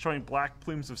 Showing black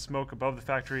plumes of smoke above the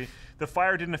factory. The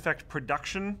fire didn't affect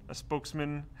production, a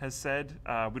spokesman has said.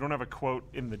 We don't have a quote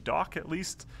in the doc, at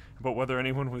least, about whether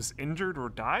anyone was injured or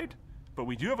died, but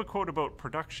we do have a quote about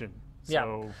production. So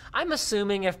yeah, I'm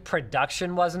assuming if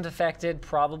production wasn't affected,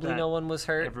 probably no one was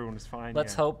hurt. Everyone was fine.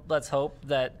 Let's hope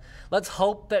that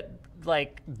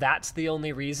like that's the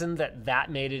only reason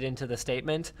that made it into the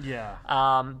statement. Yeah.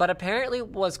 But apparently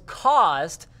was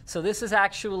caused. So this is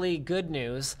actually good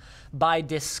news, by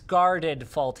discarded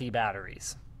faulty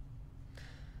batteries.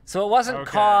 So it wasn't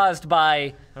caused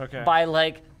by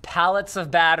like pallets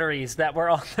of batteries that were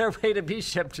on their way to be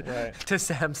shipped to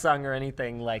Samsung or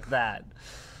anything like that.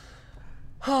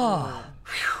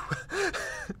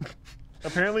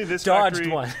 Apparently this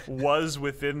factory was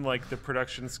within like the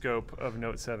production scope of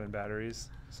Note 7 batteries,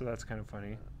 so that's kind of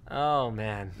funny. Oh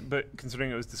man. But considering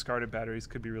it was discarded batteries,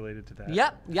 could be related to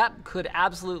that. Yep, could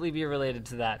absolutely be related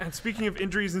to that. And speaking of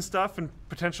injuries and stuff and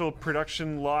potential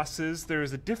production losses,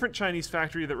 there's a different Chinese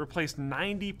factory that replaced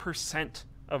 90%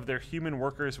 of their human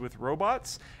workers with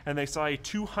robots, and they saw a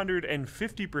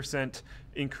 250%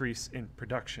 increase in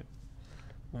production.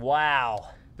 Wow.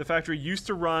 The factory used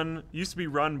to be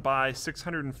run by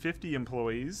 650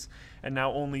 employees, and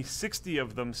now only 60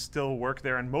 of them still work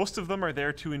there, and most of them are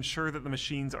there to ensure that the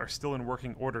machines are still in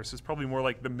working order. So it's probably more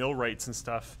like the millwrights and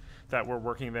stuff that were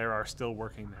working there are still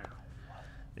working there.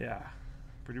 Yeah,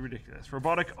 pretty ridiculous.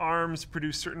 Robotic arms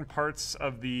produce certain parts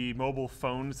of the mobile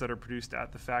phones that are produced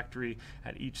at the factory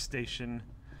at each station.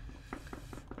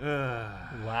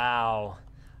 Wow.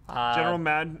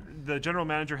 The general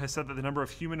manager has said that the number of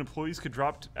human employees could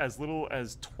drop as little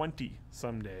as 20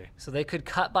 someday. So they could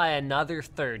cut by another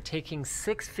third, taking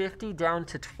 650 down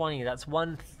to 20. That's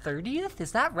 1/30th?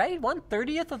 Is that right?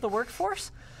 1/30th of the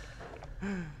workforce?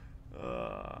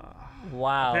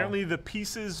 Wow. Apparently the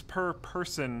pieces per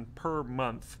person per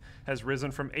month has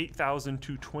risen from 8,000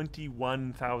 to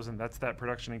 21,000. That's that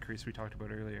production increase we talked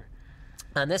about earlier.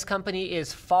 And this company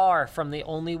is far from the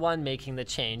only one making the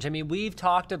change. I mean, we've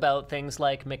talked about things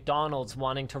like McDonald's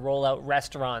wanting to roll out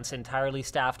restaurants entirely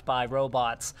staffed by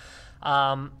robots.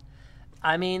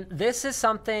 I mean, this is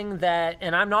something that,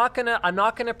 and I'm not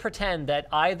gonna pretend that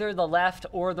either the left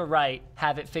or the right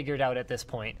have it figured out at this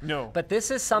point. No. But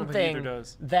this is something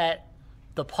that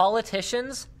the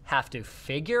politicians have to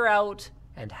figure out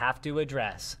and have to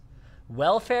address.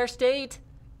 Welfare state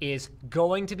is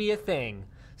going to be a thing.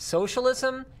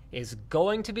 Socialism is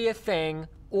going to be a thing,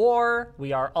 or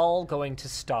we are all going to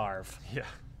starve. Yeah.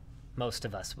 Most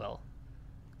of us will.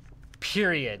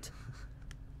 Period.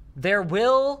 There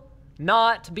will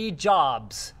not be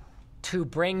jobs to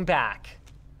bring back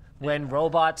when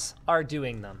robots are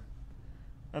doing them.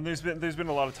 And there's been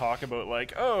a lot of talk about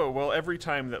like, oh, well, every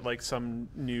time that like some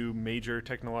new major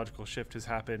technological shift has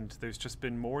happened, there's just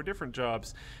been more different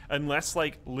jobs, unless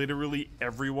like literally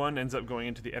everyone ends up going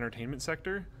into the entertainment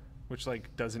sector, which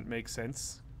like doesn't make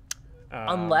sense.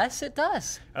 Unless it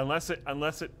does. Unless it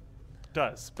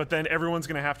does, but then everyone's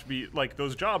going to have to be like,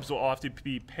 those jobs will all have to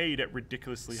be paid at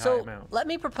ridiculously high amounts. So let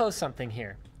me propose something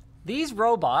here. These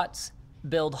robots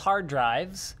build hard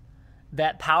drives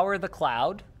that power the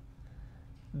cloud.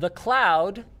 The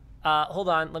cloud, hold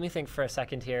on, let me think for a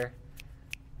second here.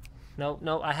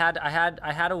 No, I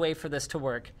had a way for this to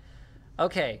work.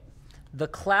 Okay, the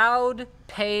cloud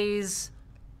pays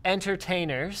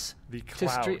entertainers to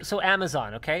stream. So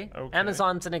Amazon, okay?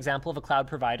 Amazon's an example of a cloud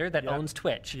provider that owns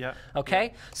Twitch. Yeah.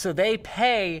 Okay? Yeah. So they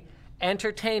pay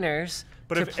entertainers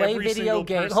to if play every video single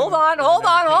games. person- Hold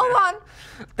on.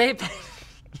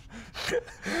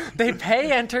 They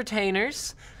pay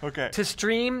entertainers to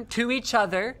stream to each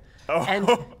other and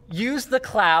use the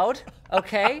cloud,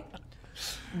 okay?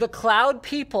 The cloud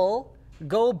people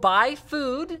go buy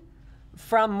food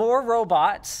from more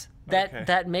robots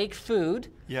that make food.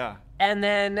 Yeah. And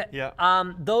then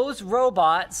those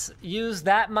robots use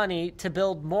that money to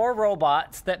build more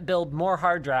robots that build more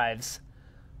hard drives.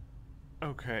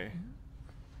 Okay.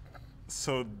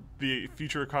 So the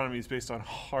future economy is based on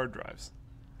hard drives.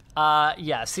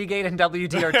 Yeah, Seagate and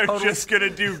WD are totally just gonna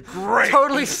do great.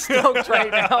 Totally stoked right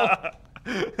now.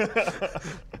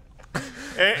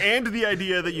 And the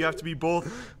idea that you have to be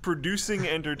both producing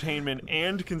entertainment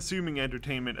and consuming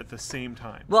entertainment at the same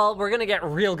time. Well, we're gonna get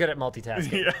real good at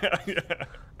multitasking. Yeah.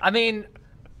 I mean,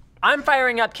 I'm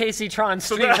firing up KC-tron's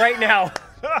stream right now.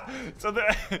 So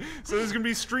there's gonna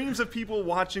be streams of people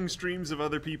watching streams of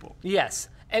other people. Yes,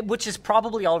 which is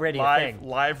probably already a thing.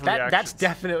 Live reactions. That's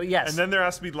definitely, yes. And then there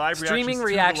has to be live streaming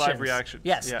reactions to the live reactions.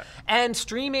 Yes. Yeah. And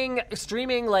streaming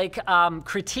like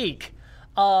critique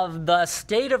of the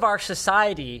state of our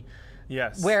society.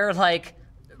 Yes. Where like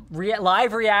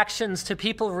live reactions to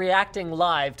people reacting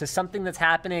live to something that's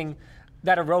happening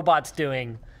that a robot's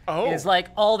doing is like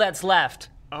all that's left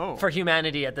for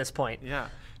humanity at this point. Yeah.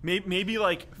 Maybe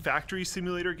like factory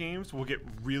simulator games will get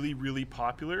really, really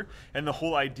popular. And the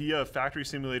whole idea of factory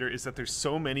simulator is that there's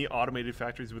so many automated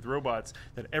factories with robots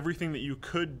that everything that you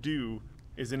could do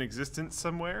is in existence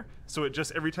somewhere. So it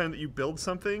just, every time that you build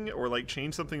something or like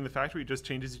change something in the factory, it just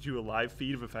changes you to a live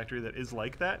feed of a factory that is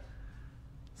like that.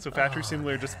 So factory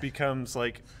simulator just becomes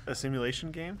like a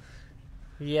simulation game.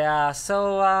 Yeah,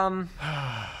 so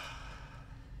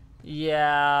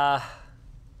yeah.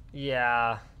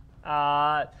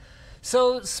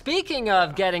 So speaking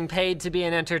of getting paid to be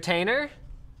an entertainer,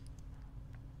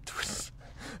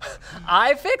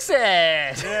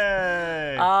 iFixit!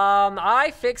 Yay!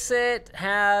 iFixit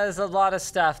has a lot of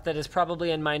stuff that is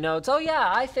probably in my notes. Oh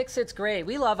yeah, iFixit's great.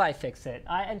 We love iFixit.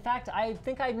 In fact, I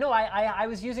think I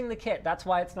was using the kit. That's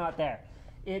why it's not there.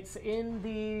 It's in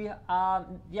the,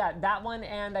 yeah, that one,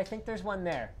 and I think there's one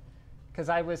there, because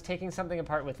I was taking something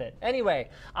apart with it. Anyway,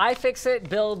 iFixit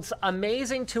builds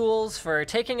amazing tools for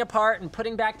taking apart and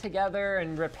putting back together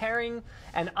and repairing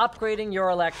and upgrading your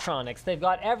electronics. They've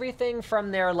got everything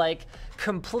from their like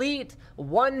complete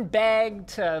one bag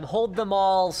to hold them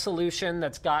all solution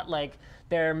that's got like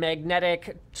their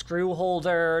magnetic screw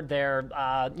holder, their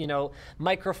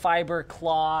microfiber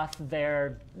cloth,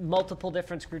 their multiple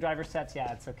different screwdriver sets.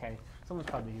 Yeah, it's okay. Someone's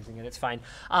probably using it, it's fine.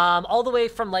 All the way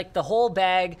from like the whole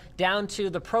bag down to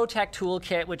the ProTech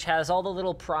toolkit, which has all the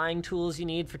little prying tools you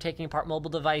need for taking apart mobile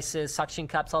devices, suction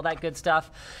cups, all that good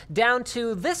stuff, down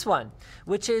to this one,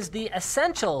 which is the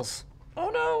Essentials. Oh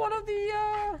no, one of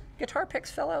the guitar picks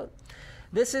fell out.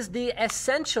 This is the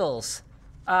Essentials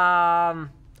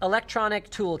electronic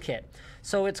toolkit.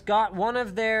 So it's got one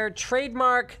of their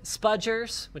trademark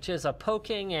spudgers, which is a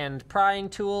poking and prying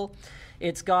tool.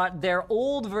 It's got their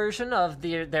old version of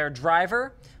their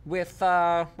driver with,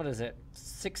 what is it,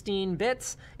 16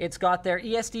 bits. It's got their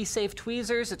ESD safe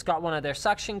tweezers. It's got one of their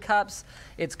suction cups.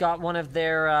 It's got one of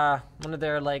their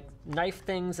like knife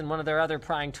things and one of their other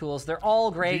prying tools. They're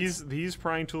all great. These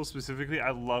prying tools specifically,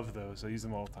 I love those. I use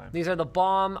them all the time. These are the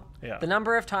bomb. Yeah. The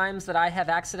number of times that I have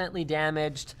accidentally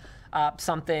damaged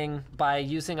something by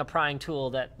using a prying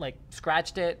tool that like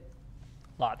scratched it,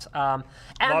 lots. And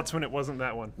lots when it wasn't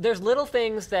that one. there's little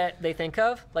things that they think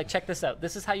of, like check this out.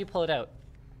 This is how you pull it out.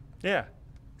 Yeah.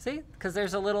 See? Because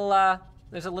there's a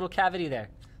little cavity there.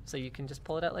 So you can just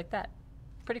pull it out like that.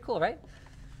 Pretty cool, right?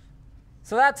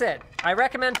 So that's it. I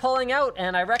recommend pulling out,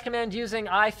 and I recommend using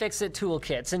iFixit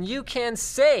toolkits. And you can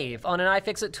save on an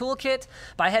iFixit toolkit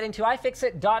by heading to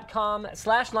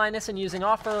ifixit.com/Linus and using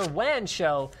offer WAN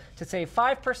Show to save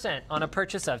 5% on a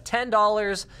purchase of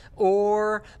 $10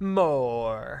 or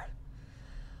more.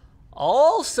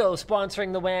 Also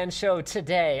sponsoring the WAN Show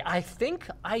today, I think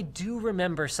I do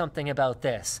remember something about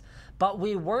this, but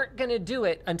we weren't going to do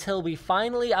it until we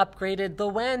finally upgraded the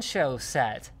WAN Show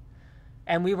set.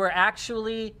 And we were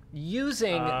actually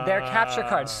using their capture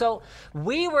cards. So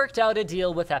we worked out a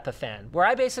deal with Epiphan where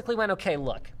I basically went, okay,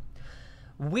 look,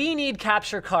 we need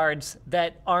capture cards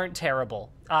that aren't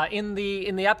terrible. In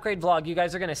the upgrade vlog, you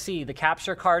guys are going to see the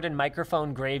capture card and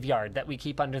microphone graveyard that we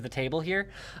keep under the table here.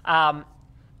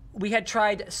 We had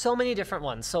tried so many different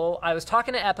ones. So I was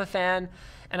talking to Epiphan,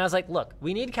 and I was like, look,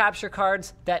 we need capture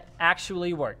cards that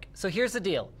actually work. So here's the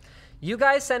deal. You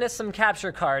guys send us some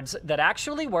capture cards that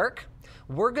actually work.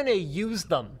 We're going to use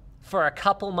them for a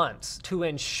couple months to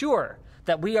ensure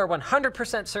that we are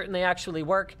 100% certain they actually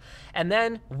work. And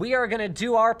then we are going to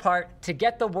do our part to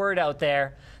get the word out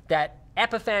there that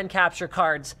Epiphan capture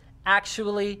cards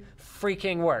actually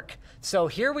freaking work. So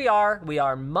here we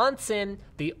are months in.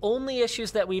 The only issues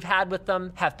that we've had with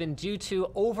them have been due to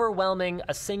overwhelming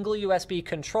a single USB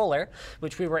controller,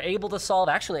 which we were able to solve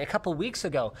actually a couple weeks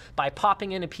ago by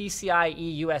popping in a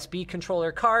PCIe USB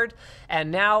controller card.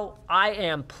 And now I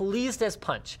am pleased as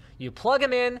punch. You plug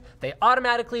them in, they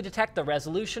automatically detect the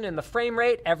resolution and the frame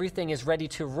rate. Everything is ready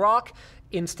to rock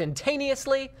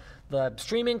instantaneously. The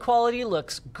streaming quality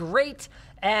looks great.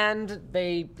 And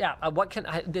they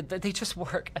just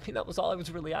work. I mean, that was all I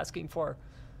was really asking for.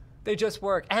 They just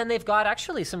work. And they've got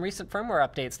actually some recent firmware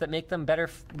updates that make them better,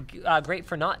 great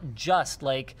for not just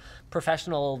like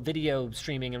professional video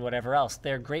streaming and whatever else.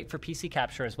 They're great for PC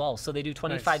capture as well. So they do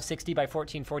 2560 by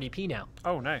 1440p now.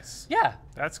 Oh, nice. Yeah.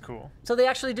 That's cool. So they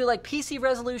actually do like PC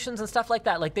resolutions and stuff like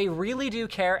that. Like they really do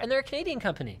care. And they're a Canadian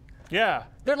company. Yeah.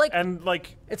 They're like, and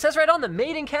like, it says right on them,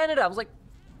 made in Canada. I was like,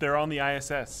 they're on the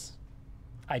ISS.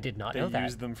 I did not know that. They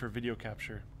use them for video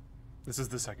capture. This is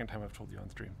the second time I've told you on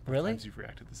stream. Really? Sometimes you've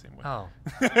reacted the same way. Oh,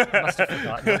 I must have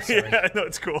forgotten. I'm sorry. Yeah, no,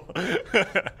 it's cool.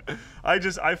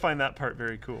 I find that part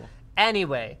very cool.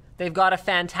 Anyway, they've got a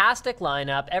fantastic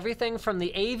lineup, everything from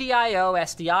the AVIO,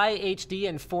 SDI, HD,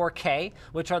 and 4K,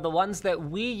 which are the ones that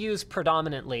we use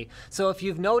predominantly. So if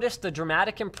you've noticed the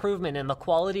dramatic improvement in the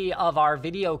quality of our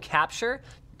video capture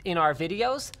in our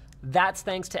videos, that's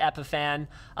thanks to Epiphan.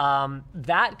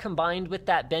 That combined with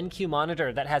that BenQ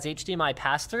monitor that has HDMI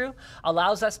pass-through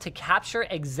allows us to capture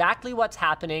exactly what's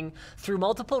happening through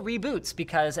multiple reboots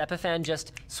because Epiphan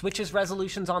just switches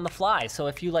resolutions on the fly. So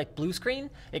if you like blue screen,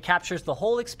 it captures the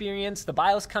whole experience, the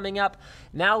BIOS coming up.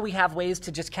 Now we have ways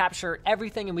to just capture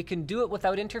everything and we can do it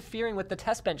without interfering with the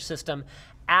test bench system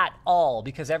at all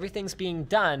because everything's being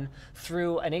done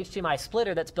through an HDMI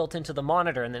splitter that's built into the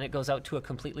monitor and then it goes out to a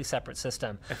completely separate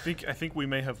system. I think we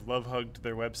may have love hugged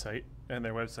their website, and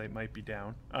their website might be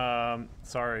down.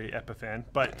 Sorry, Epiphan.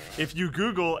 But if you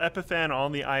Google Epiphan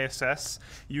on the ISS,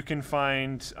 you can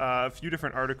find a few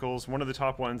different articles. One of the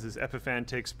top ones is Epiphan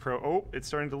takes Pro. Oh, it's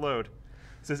starting to load.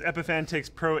 It says Epiphan takes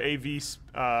Pro AV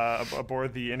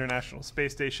aboard the International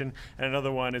Space Station, and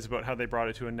another one is about how they brought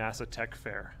it to a NASA tech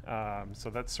fair. So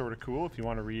that's sort of cool if you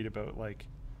want to read about like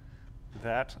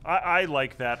that. I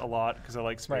like that a lot because I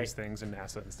like space things and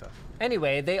NASA and stuff.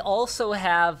 Anyway, they also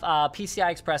have PCI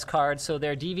Express cards, so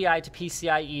their DVI to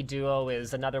PCIe Duo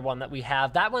is another one that we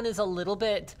have. That one is a little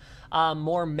bit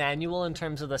more manual in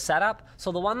terms of the setup.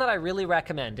 So the one that I really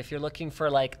recommend if you're looking for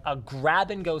like a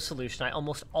grab-and-go solution, I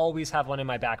almost always have one in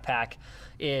my backpack,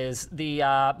 is the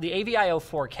AVIO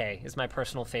 4K is my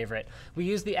personal favorite. We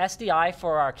use the SDI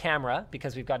for our camera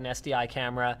because we've got an SDI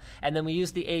camera, and then we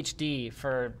use the HD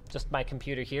for just my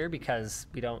computer here because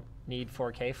we don't need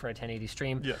 4K for a 1080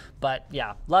 stream. Yeah. But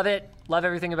yeah, love it. Love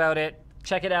everything about it.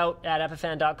 check it out at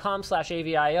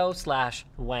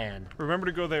epifan.com/avio/WAN. Remember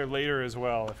to go there later as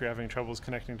well if you're having troubles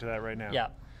connecting to that right now. Yeah.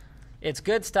 It's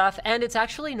good stuff, and it's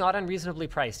actually not unreasonably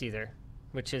priced either,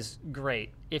 which is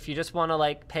great if you just want to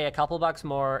like pay a couple bucks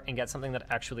more and get something that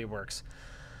actually works.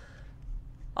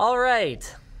 All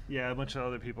right. Yeah, a bunch of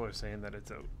other people are saying that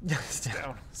it's out.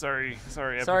 Down. Sorry,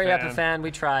 Epifan. Sorry, Epifan, we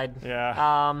tried.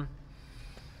 Yeah.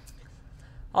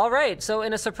 All right, so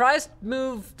in a surprise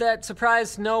move that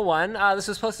surprised no one, this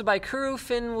was posted by Kuru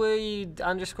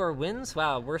Finweed_wins.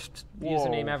 Wow, worst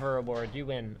username ever award. You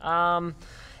win.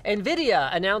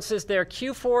 NVIDIA announces their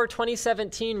Q4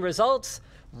 2017 results.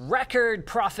 Record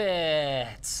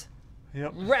profits.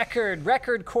 Yep.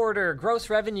 Record quarter. Gross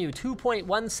revenue,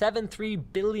 $2.173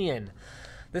 billion.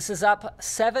 This is up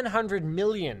 $700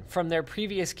 million from their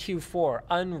previous Q4.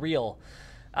 Unreal.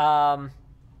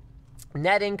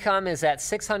 Net income is at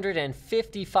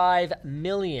 $655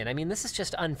 million. I mean, this is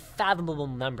just unfathomable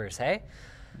numbers, hey?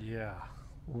 Yeah.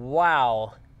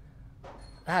 Wow.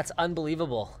 That's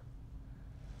unbelievable.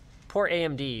 Poor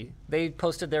AMD. They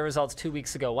posted their results 2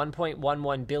 weeks ago.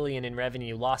 $1.11 billion in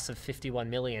revenue, loss of $51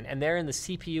 million. And they're in the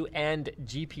CPU and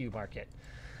GPU market.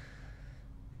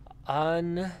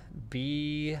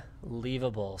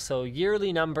 Unbelievable. So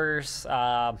yearly numbers,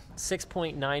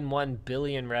 6.91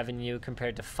 billion revenue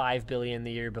compared to 5 billion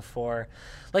the year before.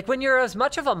 Like when you're as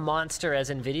much of a monster as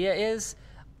NVIDIA is,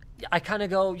 I kind of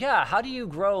go, yeah, how do you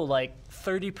grow like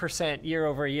 30% year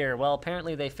over year? Well,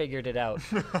 apparently they figured it out.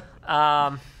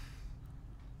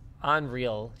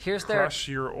 Unreal. Here's their Crush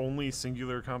your only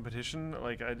singular competition?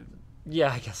 Like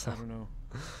yeah, I guess so. I don't know.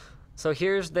 So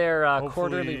here's their Hopefully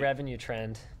quarterly revenue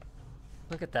trend.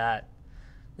 Look at that.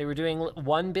 They were doing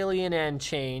 1 billion and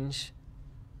change.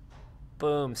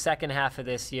 Boom, second half of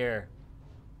this year.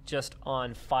 Just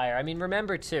on fire. I mean,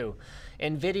 remember too,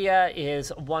 NVIDIA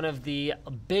is one of the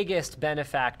biggest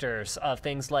benefactors of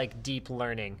things like deep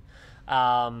learning.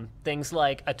 Things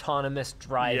like autonomous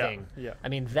driving. Yeah. I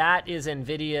mean, that is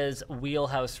NVIDIA's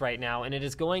wheelhouse right now, and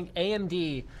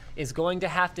AMD is going to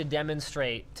have to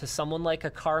demonstrate to someone like a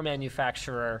car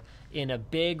manufacturer in a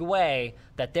big way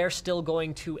that they're still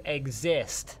going to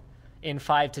exist in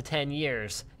 5 to 10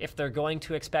 years if they're going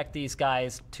to expect these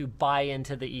guys to buy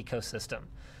into the ecosystem.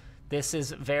 This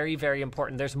is very, very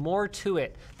important. There's more to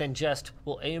it than just,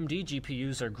 well, AMD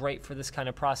GPUs are great for this kind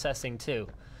of processing too.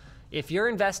 If you're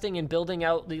investing in building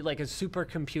out like a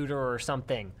supercomputer or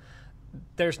something,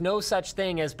 there's no such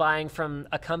thing as buying from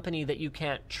a company that you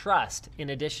can't trust in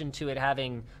addition to it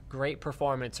having great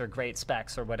performance or great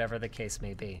specs or whatever the case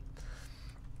may be.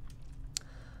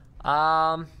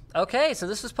 Okay, so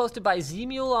this was posted by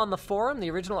Zmule on the forum.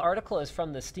 The original article is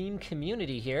from the Steam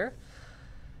community here.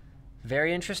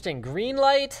 Very interesting.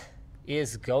 Greenlight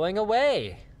is going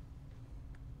away.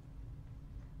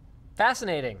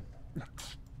 Fascinating.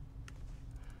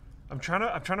 I'm trying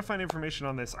to find information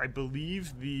on this. I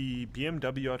believe the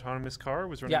BMW autonomous car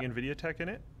was running NVIDIA tech in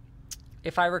it.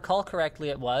 If I recall correctly,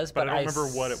 it was, but I don't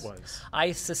remember what it was.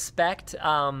 I suspect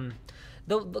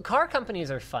the car companies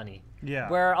are funny.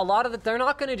 Yeah. Where a lot of they're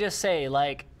not going to just say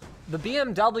like the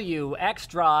BMW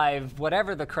X-Drive,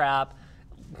 whatever the crap.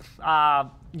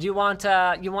 You want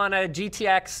a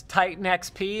GTX Titan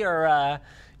XP or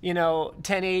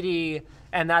 1080,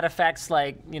 and that affects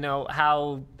like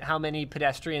how many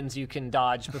pedestrians you can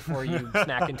dodge before you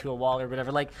smack into a wall or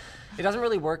whatever. Like, it doesn't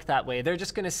really work that way. They're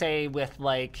just going to say with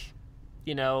like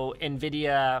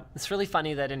NVIDIA. It's really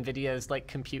funny that NVIDIA's like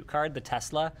compute card, the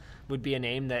Tesla, would be a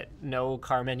name that no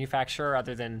car manufacturer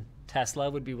other than Tesla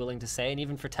would be willing to say, and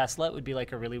even for Tesla it would be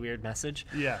like a really weird message.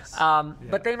 Yes.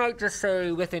 But they might just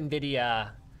say with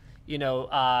NVIDIA,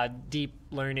 deep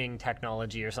learning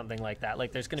technology or something like that.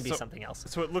 Like there's going to be something else.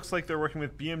 So it looks like they're working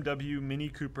with BMW, Mini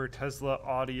Cooper, Tesla,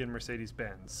 Audi, and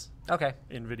Mercedes-Benz. Okay.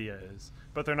 NVIDIA is,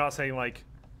 but they're not saying like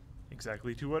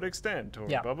exactly to what extent or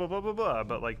blah blah blah blah blah.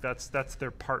 But like that's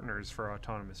their partners for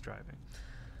autonomous driving.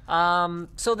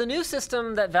 So the new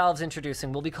system that Valve's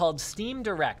introducing will be called Steam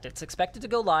Direct. It's expected to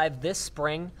go live this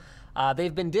spring.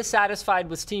 They've been dissatisfied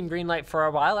with Steam Greenlight for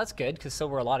a while. That's good, because so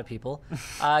were a lot of people.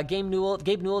 Gabe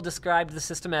Newell described the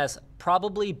system as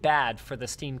probably bad for the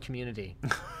Steam community.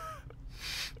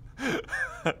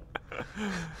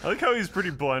 I like how he's pretty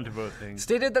blunt about things.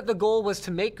 Stated that the goal was to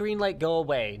make Greenlight go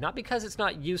away, not because it's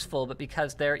not useful, but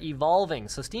because they're evolving.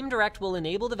 So Steam Direct will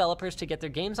enable developers to get their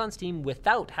games on Steam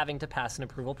without having to pass an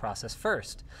approval process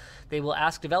first. They will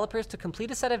ask developers to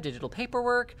complete a set of digital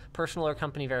paperwork, personal or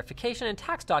company verification, and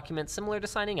tax documents similar to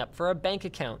signing up for a bank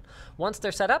account. Once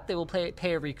they're set up, they will pay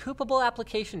a recoupable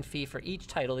application fee for each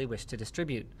title they wish to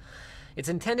distribute. It's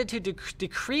intended to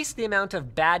decrease the amount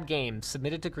of bad games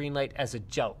submitted to Greenlight as a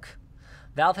joke.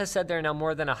 Valve has said there are now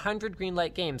more than 100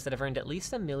 Greenlight games that have earned at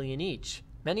least $1 million each,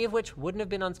 many of which wouldn't have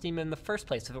been on Steam in the first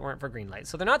place if it weren't for Greenlight.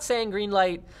 So they're not saying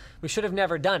Greenlight, we should have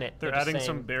never done it. They're adding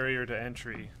some barrier to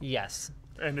entry. Yes.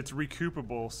 And it's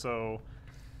recoupable, so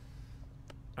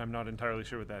I'm not entirely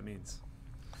sure what that means.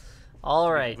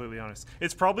 All right. To be completely honest.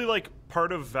 It's probably like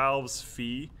part of Valve's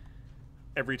fee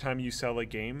every time you sell a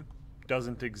game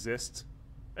doesn't exist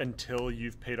until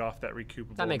you've paid off that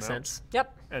recoupable That makes amount, sense.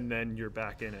 Yep. and then you're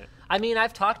back in it. I mean,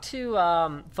 I've talked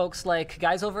to folks like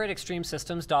guys over at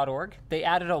extremesystems.org. They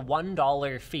added a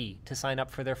 $1 fee to sign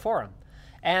up for their forum.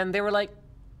 And they were like,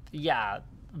 yeah,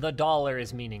 the dollar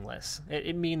is meaningless.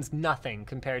 It means nothing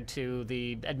compared to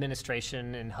the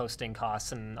administration and hosting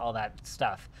costs and all that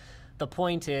stuff. The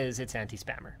point is it's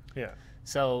anti-spammer. Yeah.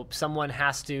 So someone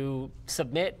has to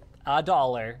submit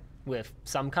 $1 with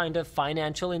some kind of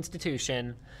financial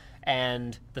institution,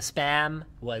 and the spam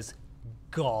was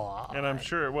gone. And I'm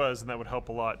sure it was, and that would help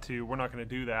a lot too. We're not going to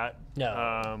do that.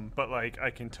 No. But like, I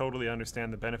can totally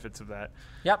understand the benefits of that.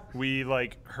 Yep. We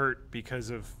like hurt because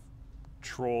of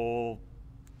troll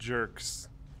jerks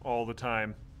all the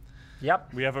time.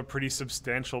 Yep. We have a pretty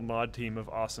substantial mod team of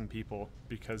awesome people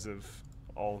because of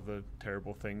all the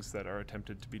terrible things that are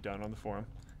attempted to be done on the forum,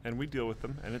 and we deal with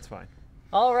them, and it's fine.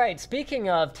 All right, speaking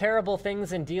of terrible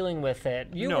things and dealing with it,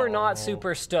 you were not No.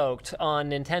 super stoked on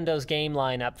Nintendo's game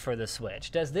lineup for the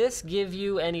Switch. Does this give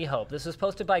you any hope? This was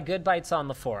posted by Good Bites on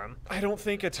the forum. I don't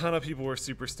think a ton of people were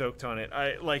super stoked on it.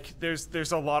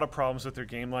 There's a lot of problems with their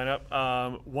game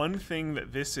lineup. One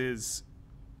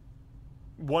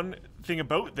thing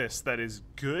about this that is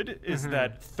good is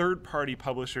that third-party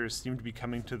publishers seem to be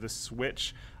coming to the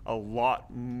Switch a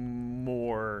lot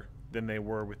more than they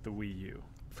were with the Wii U.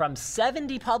 From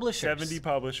 70 publishers. 70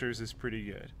 publishers is pretty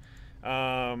good.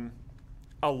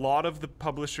 A lot of the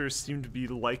publishers seem to be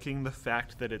liking the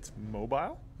fact that it's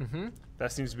mobile.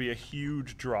 That seems to be a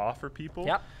huge draw for people.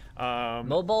 Yep.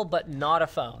 Mobile, but not a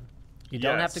phone. You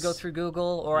don't have to go Yes. through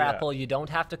Google or Yeah. Apple. You don't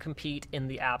have to compete in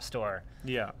the App Store.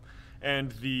 Yeah,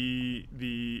 and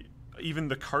even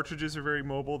the cartridges are very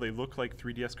mobile. They look like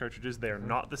 3DS cartridges. They are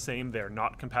not the same. They are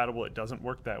not compatible. It doesn't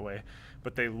work that way.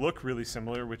 But they look really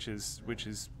similar, which is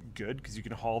good because you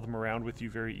can haul them around with you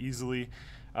very easily.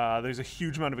 There's a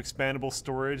huge amount of expandable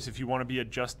storage. If you want to be a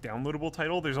just downloadable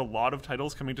title, there's a lot of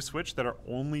titles coming to Switch that are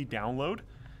only download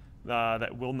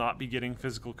that will not be getting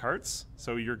physical carts.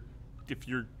 So if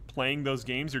you're playing those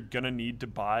games, you're going to need to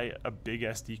buy a big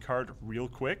SD card real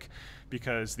quick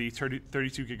because the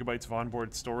 32 gigabytes of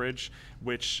onboard storage,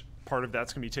 which part of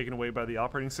that's going to be taken away by the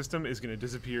operating system, is going to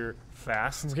disappear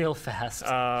fast. Real fast.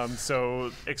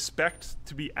 So expect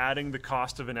to be adding the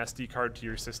cost of an SD card to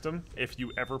your system if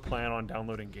you ever plan on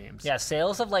downloading games. Yeah,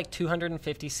 sales of like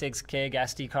 256 gig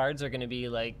SD cards are going to be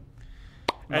like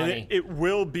money. And it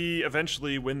will be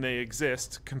eventually, when they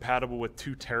exist, compatible with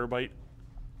 2 terabyte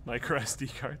micro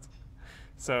SD cards.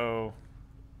 So,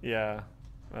 yeah,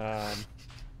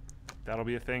 that'll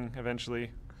be a thing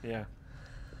eventually. Yeah,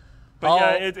 but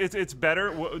yeah, it's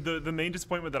better. The main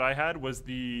disappointment that I had was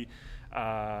the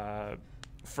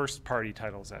first party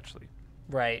titles, actually.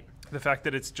 Right. The fact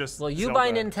that it's just Well, you Zelda.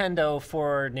 buy Nintendo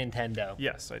for Nintendo.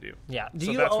 Yes, I do. Yeah.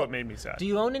 So that's what made me sad. Do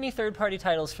you own any third-party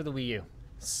titles for the Wii U?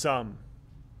 Some,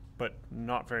 but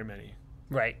not very many.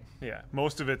 Right. Yeah,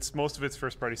 most of it's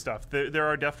first-party stuff. There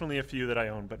are definitely a few that I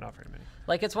own, but not very many.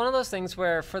 Like, it's one of those things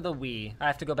where for the Wii, I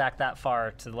have to go back that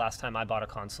far to the last time I bought a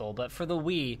console, but for the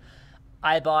Wii,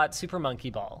 I bought Super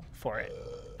Monkey Ball for it.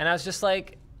 And I was just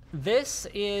like, this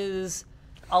is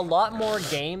a lot more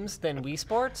games than Wii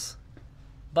Sports,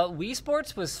 but Wii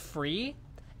Sports was free,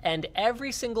 and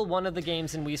every single one of the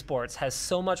games in Wii Sports has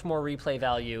so much more replay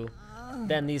value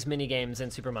than these mini games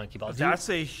in Super Monkey Ball. That's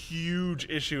a huge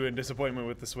issue and disappointment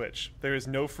with the Switch. There is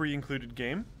no free included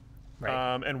game.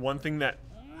 Right. And one thing that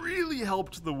really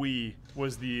helped the Wii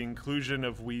was the inclusion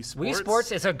of Wii Sports. Wii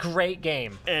Sports is a great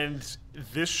game. And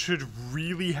this should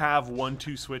really have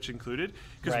 1-2 Switch included.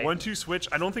 Because Right. 1-2 Switch,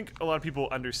 I don't think a lot of people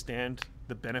understand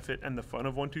the benefit and the fun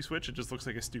of 1-2 Switch. It just looks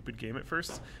like a stupid game at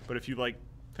first. But if you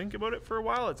think about it for a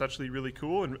while, it's actually really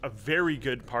cool and a very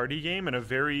good party game and a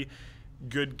very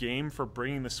good game for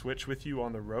bringing the Switch with you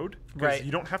on the road. Because Right.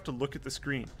 you don't have to look at the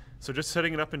screen. So just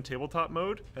setting it up in tabletop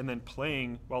mode and then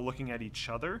playing while looking at each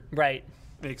other Right.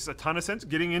 makes a ton of sense.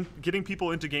 Getting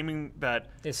people into gaming that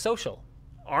It's social.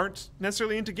 aren't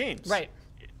necessarily into games. Right.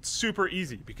 It's super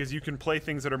easy because you can play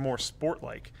things that are more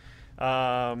sport-like.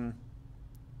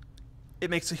 It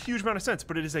makes a huge amount of sense,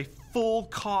 but it is a full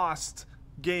cost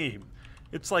game.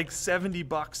 It's like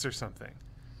 $70 or something.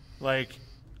 Like,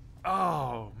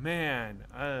 oh man,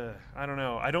 I don't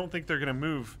know. I don't think they're gonna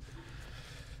move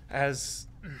as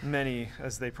many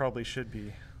as they probably should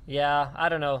be. Yeah, I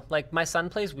don't know. Like, my son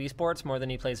plays Wii Sports more than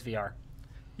he plays VR.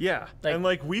 Yeah, and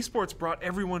like Wii Sports brought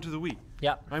everyone to the Wii.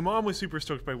 Yep. My mom was super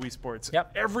stoked by Wii Sports.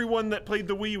 Yep. Everyone that played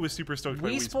the Wii was super stoked by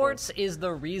Wii Sports. Wii Sports is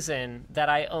the reason that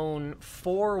I own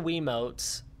 4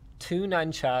 Wiimotes, 2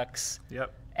 nunchucks,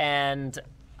 Yep. and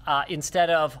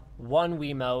instead of 1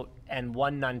 Wiimote and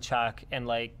 1 nunchuck and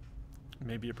like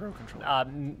Maybe a Pro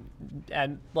Controller.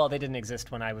 and well, they didn't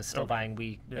exist when I was still buying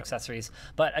Wii accessories,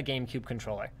 but a GameCube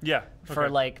controller. Yeah. For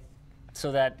like,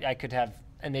 so that I could have,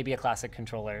 and maybe a classic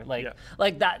controller, like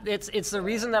that. It's the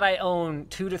reason that I own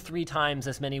 2 to 3 times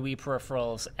as many Wii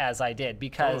peripherals as I did,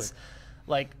 because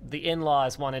like the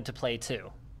in-laws wanted to play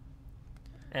too.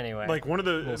 Anyway, like one of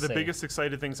the biggest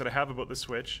excited things that I have about the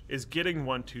Switch is getting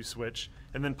 1-2 Switch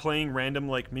and then playing random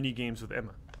like mini games with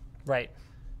Emma. Right.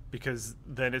 Because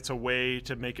then it's a way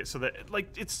to make it so that like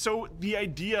it's so the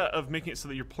idea of making it so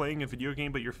that you're playing a video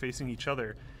game but you're facing each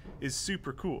other is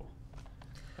super cool.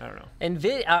 I don't know.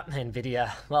 NVIDIA,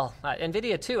 well,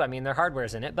 NVIDIA too. I mean, their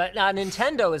hardware's in it. But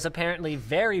Nintendo is apparently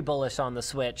very bullish on the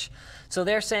Switch. So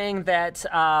they're saying that,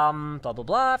 blah, blah,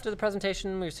 blah, after the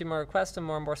presentation, we receive more requests and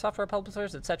more software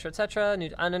publishers, et cetera, et cetera.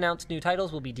 Unannounced new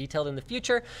titles will be detailed in the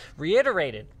future.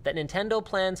 Reiterated that Nintendo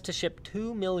plans to ship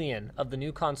 2 million of the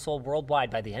new console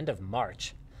worldwide by the end of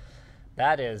March.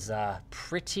 That is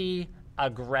pretty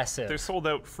aggressive. They're sold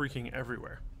out freaking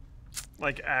everywhere.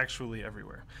 Like, actually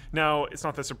everywhere. Now, it's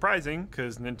not that surprising,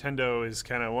 because Nintendo is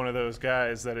kind of one of those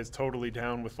guys that is totally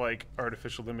down with, like,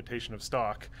 artificial limitation of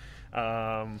stock.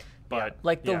 But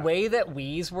like, the way that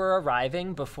Wiis were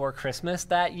arriving before Christmas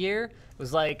that year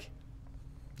was like,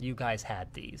 you guys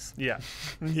had these. Yeah.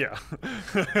 Yeah.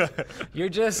 You're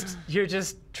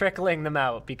just trickling them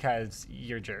out because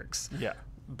you're jerks. Yeah.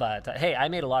 But, hey, I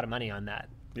made a lot of money on that.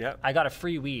 Yeah. I got a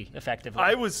free Wii, effectively.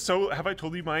 Have I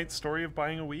told you my story of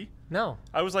buying a Wii? No.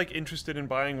 I was like interested in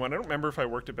buying one. I don't remember if I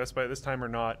worked at Best Buy at this time or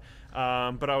not.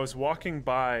 But I was walking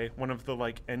by one of the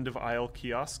like end of aisle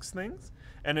kiosks things,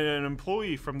 and an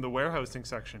employee from the warehousing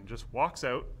section just walks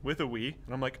out with a Wii,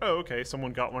 and I'm like, oh, okay,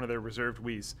 someone got one of their reserved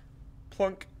Wiis.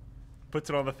 Plunk. Puts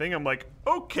it on the thing. I'm like,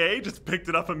 okay, just picked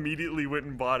it up immediately, went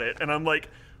and bought it. And I'm like,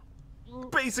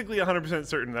 basically 100%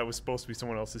 certain that was supposed to be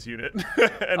someone else's unit.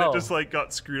 And it just like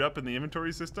got screwed up in the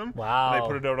inventory system. Wow. And they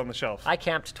put it out on the shelf. I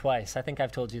camped twice. I think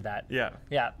I've told you that. Yeah.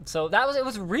 Yeah. So it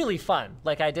was really fun.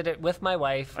 Like, I did it with my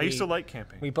wife. I used to like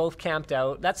camping. We both camped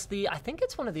out. I think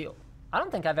it's one of the, I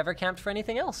don't think I've ever camped for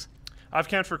anything else. I've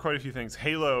camped for quite a few things.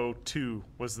 Halo 2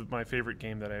 was my favorite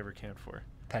game that I ever camped for.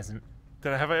 Peasant.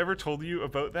 Have I ever told you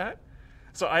about that?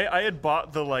 So I had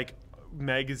bought the like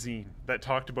magazine that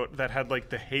had like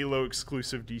the Halo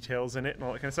exclusive details in it and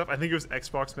all that kind of stuff. I think it was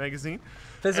Xbox magazine.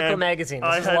 Physical magazine.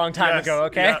 This was a long time ago,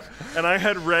 okay? Yeah. And I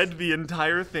had read the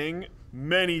entire thing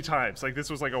many times. Like, this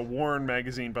was like a worn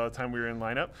magazine by the time we were in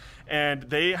lineup. And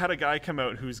they had a guy come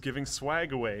out who's giving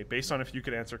swag away based on if you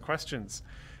could answer questions.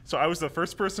 So I was the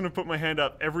first person to put my hand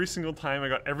up every single time. I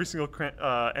got every single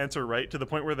answer right, to the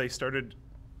point where they started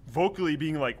vocally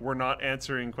being like, we're not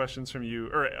answering questions from you,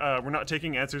 or we're not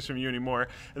taking answers from you anymore,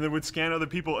 and then would scan other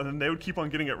people, and then they would keep on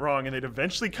getting it wrong, and they'd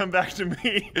eventually come back to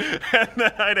me, and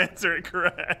then I'd answer it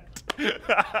correct.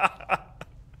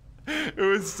 It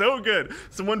was so good.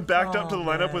 Someone backed up to the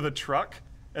lineup with a truck,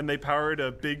 and they powered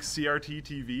a big CRT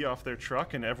TV off their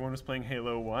truck, and everyone was playing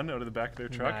Halo 1 out of the back of their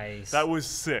truck. Nice. That was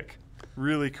sick.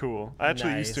 Really cool. I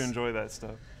actually used to enjoy that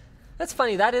stuff. That's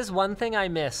funny. That is one thing I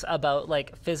miss about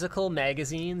like physical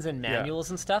magazines and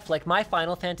manuals and stuff. Like my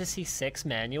Final Fantasy VI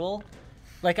manual,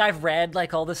 like I've read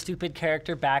like all the stupid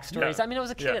character backstories. I mean, I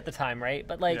was a kid at the time, right?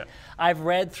 But like I've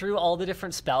read through all the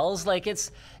different spells. Like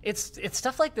it's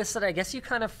stuff like this that I guess you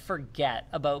kind of forget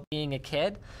about being a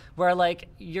kid, where like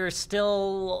you're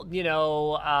still,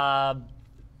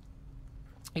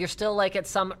 you're still like at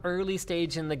some early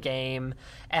stage in the game,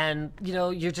 and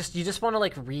you just want to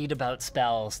like read about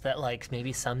spells that like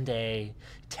maybe someday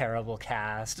Terra will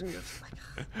cast. And you're just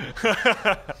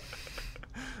like,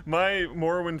 my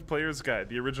Morrowind Player's Guide,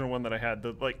 the original one that I had,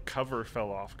 the like cover fell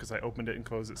off because I opened it and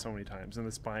closed it so many times, and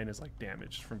the spine is like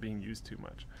damaged from being used too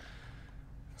much.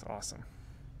 It's awesome.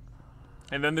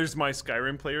 And then there's my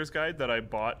Skyrim Player's Guide that I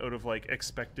bought out of like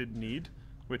expected need,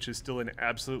 which is still in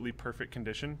absolutely perfect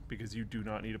condition, because you do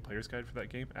not need a player's guide for that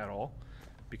game at all,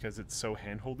 because it's so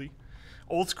handholdy.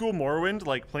 Old school Morrowind,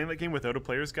 like playing that game without a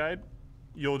player's guide,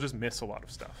 you'll just miss a lot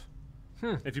of stuff.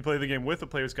 If you play the game with a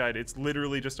player's guide, it's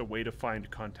literally just a way to find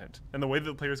content. And the way that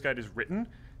the player's guide is written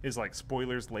is like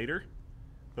spoilers later.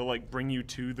 They'll like bring you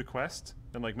to the quest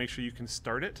and like make sure you can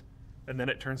start it, and then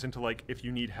it turns into like if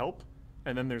you need help,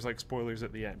 and then there's like spoilers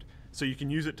at the end. So you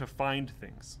can use it to find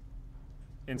things.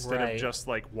 instead of just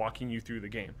like walking you through the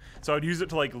game. So I'd use it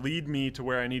to like lead me to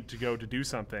where I need to go to do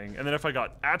something. And then if I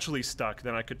got actually stuck,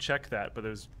 then I could check that, but it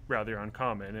was rather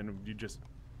uncommon, and you just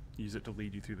use it to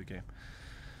lead you through the game.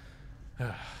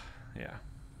 Yeah,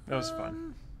 that was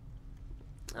fun.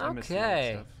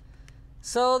 Okay.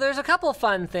 So there's a couple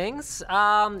fun things.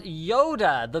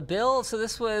 YODA, the bill, so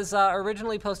this was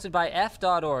originally posted by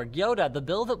f.org. YODA, the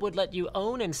bill that would let you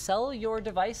own and sell your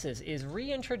devices, is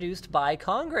reintroduced by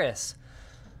Congress.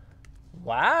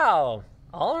 Wow.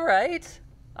 All right.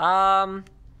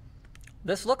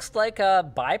 This looks like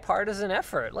a bipartisan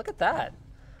effort. Look at that.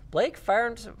 Blake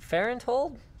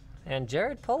Farenthold and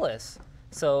Jared Polis.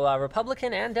 So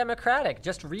Republican and Democratic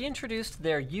just reintroduced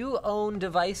their You Own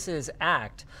Devices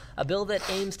Act, a bill that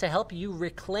aims to help you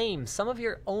reclaim some of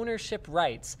your ownership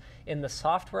rights in the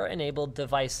software-enabled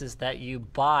devices that you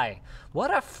buy.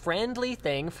 What a friendly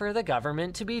thing for the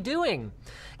government to be doing.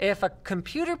 If a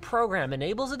computer program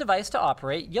enables a device to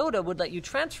operate, YODA would let you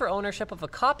transfer ownership of a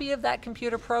copy of that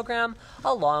computer program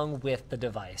along with the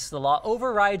device. The law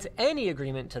overrides any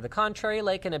agreement to the contrary,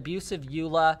 like an abusive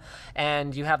EULA,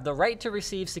 and you have the right to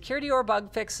receive security or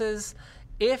bug fixes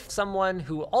if someone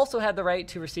who also had the right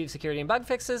to receive security and bug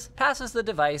fixes passes the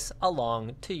device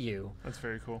along to you. That's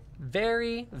very cool.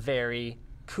 Very, very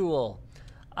cool.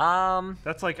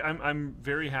 That's like, I'm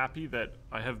very happy that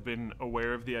I have been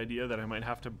aware of the idea that I might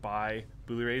have to buy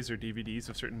Blu-rays or DVDs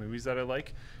of certain movies that I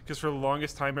like, because for the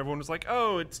longest time everyone was like,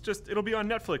 oh, it'll be on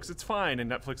Netflix, it's fine, and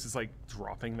Netflix is like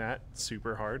dropping that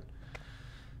super hard.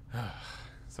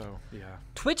 So, yeah.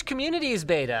 Twitch Communities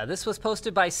Beta. This was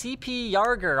posted by CP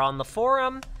Yarger on the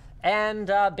forum, and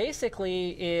basically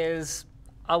is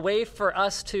a way for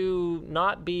us to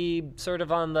not be sort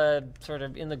of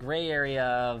in the gray area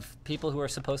of people who are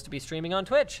supposed to be streaming on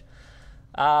Twitch,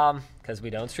 because we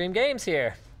don't stream games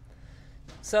here.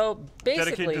 So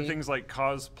basically, dedicated to things like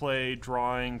cosplay,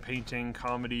 drawing, painting,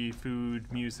 comedy, food,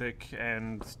 music,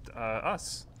 and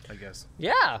us, I guess.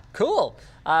 Yeah, cool.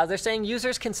 They're saying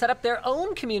users can set up their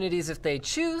own communities if they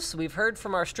choose. We've heard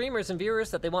from our streamers and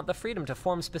viewers that they want the freedom to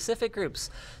form specific groups.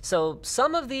 So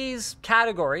some of these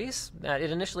categories, it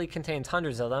initially contains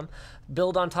hundreds of them,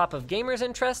 build on top of gamers'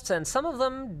 interests, and some of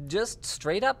them just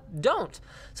straight up don't.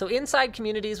 So inside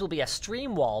communities will be a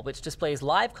stream wall, which displays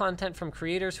live content from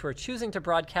creators who are choosing to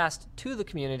broadcast to the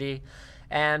community.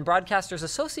 And broadcasters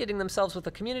associating themselves with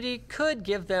the community could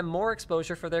give them more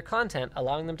exposure for their content,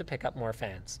 allowing them to pick up more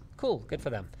fans. Cool, good for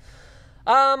them.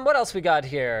 What else we got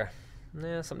here?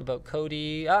 Something about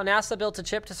Cody. Oh, NASA built a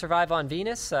chip to survive on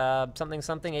Venus. Something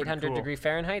 800 degree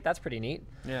Fahrenheit. That's pretty neat.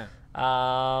 Yeah.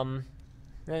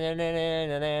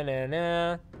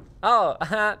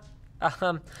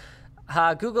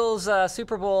 Google's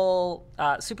Superbowl.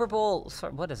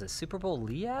 Sorry, what is it? Superbowl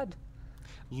LI?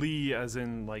 Lee, as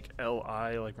in like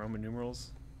L-I, like Roman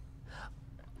numerals.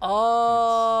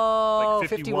 Oh, like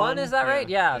 51, is that right?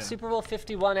 Yeah, Super Bowl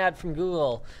 51 ad from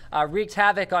Google wreaked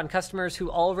havoc on customers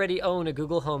who already own a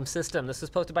Google Home system. This was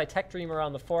posted by Tech Dreamer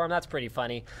on the forum. That's pretty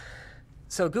funny.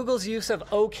 So Google's use of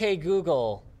OK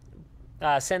Google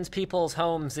sends people's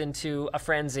homes into a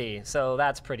frenzy. So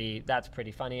that's pretty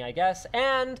funny, I guess.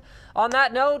 And on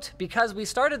that note, because we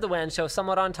started the WAN show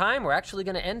somewhat on time, we're actually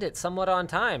going to end it somewhat on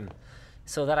time,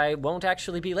 so that I won't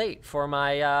actually be late for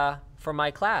my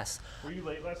class. Were you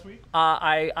late last week?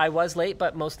 I was late,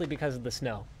 but mostly because of the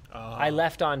snow. I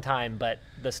left on time, but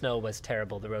the snow was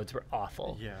terrible. The roads were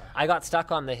awful. Yeah. I got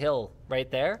stuck on the hill right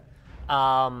there.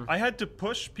 I had to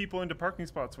push people into parking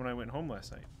spots when I went home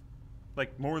last night.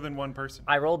 Like, more than one person.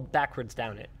 I rolled backwards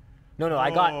down it. No,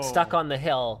 I got stuck on the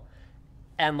hill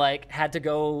and like had to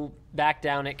go back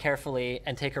down it carefully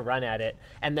and take a run at it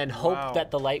and then hope that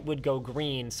the light would go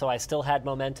green, so I still had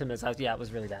momentum as I was, it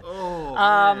was really bad. Oh,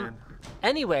 man.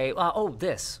 Anyway,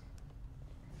 this.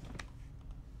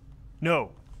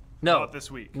 No. Not this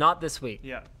week. Not this week.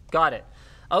 Yeah. Got it.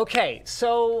 Okay,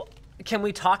 so can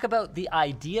we talk about the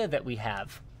idea that we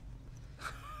have?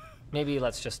 Maybe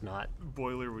let's just not.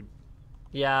 Boiler would...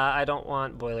 Yeah, I don't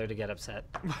want Boiler to get upset.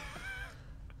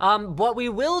 What we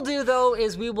will do, though,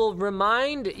 is we will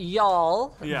remind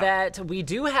y'all that we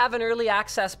do have an early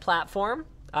access platform.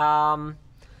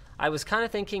 I was kind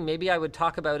of thinking maybe I would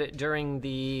talk about it during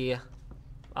the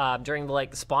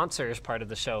like sponsors part of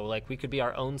the show. Like we could be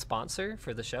our own sponsor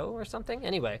for the show or something.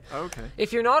 Anyway, okay.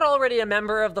 If you're not already a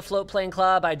member of the Floatplane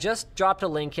Club, I just dropped a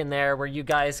link in there where you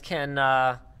guys can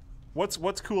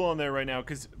What's cool on there right now?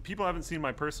 Because people haven't seen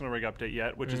my personal rig update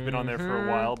yet, which has been on there for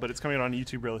a while, but it's coming out on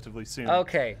YouTube relatively soon.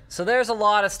 Okay, so there's a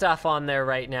lot of stuff on there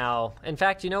right now. In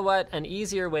fact, you know what? An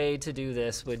easier way to do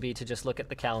this would be to just look at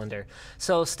the calendar.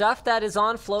 So stuff that is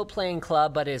on Floatplane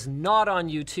Club but is not on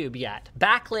YouTube yet.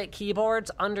 Backlit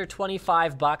keyboards under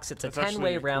 25 bucks. It's a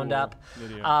 10-way roundup.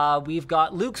 We've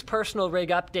got Luke's personal rig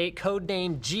update,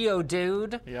 codenamed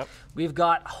Geodude. Yep. We've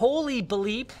got Holy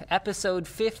Bleep, episode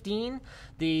 15.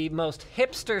 The most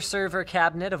hipster server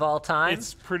cabinet of all time.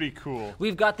 It's pretty cool.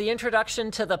 We've got the introduction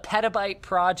to the Petabyte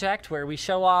project, where we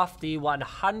show off the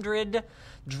 100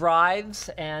 drives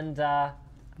and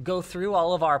go through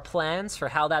all of our plans for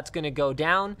how that's going to go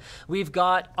down. We've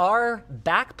got our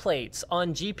backplates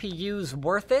on GPUs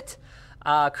worth it,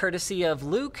 courtesy of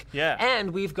Luke. Yeah.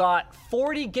 And we've got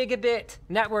 40 gigabit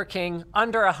networking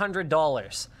under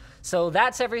 $100. So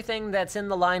that's everything that's in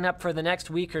the lineup for the next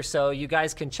week or so. You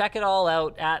guys can check it all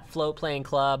out at Floatplane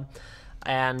Club.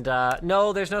 And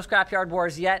no, there's no Scrapyard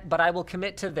Wars yet, but I will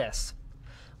commit to this.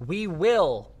 We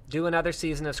will do another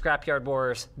season of Scrapyard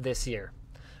Wars this year.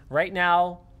 Right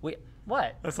now,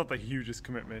 what? That's not the hugest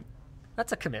commitment.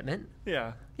 That's a commitment.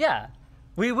 Yeah. Yeah,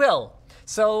 we will.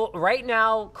 So right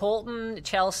now, Colton,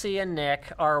 Chelsea, and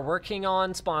Nick are working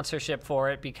on sponsorship for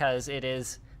it because it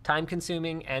is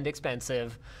time-consuming and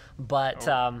expensive. But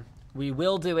we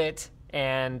will do it,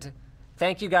 and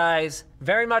thank you guys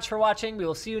very much for watching. We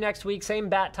will see you next week. Same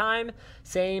bat time,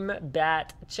 same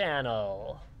bat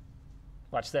channel.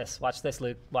 Watch this,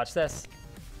 Luke. Watch this.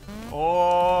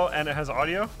 Oh, and it has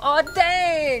audio? Oh,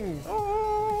 dang!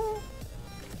 Oh.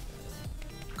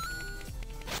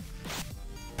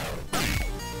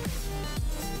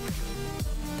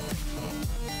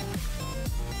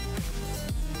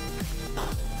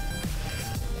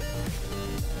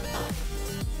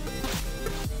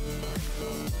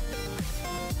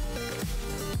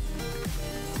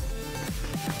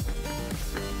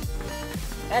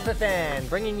 Epiphan,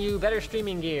 bringing you better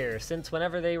streaming gear since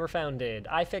whenever they were founded.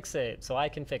 I fix it, so I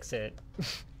can fix it.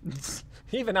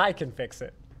 Even I can fix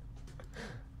it.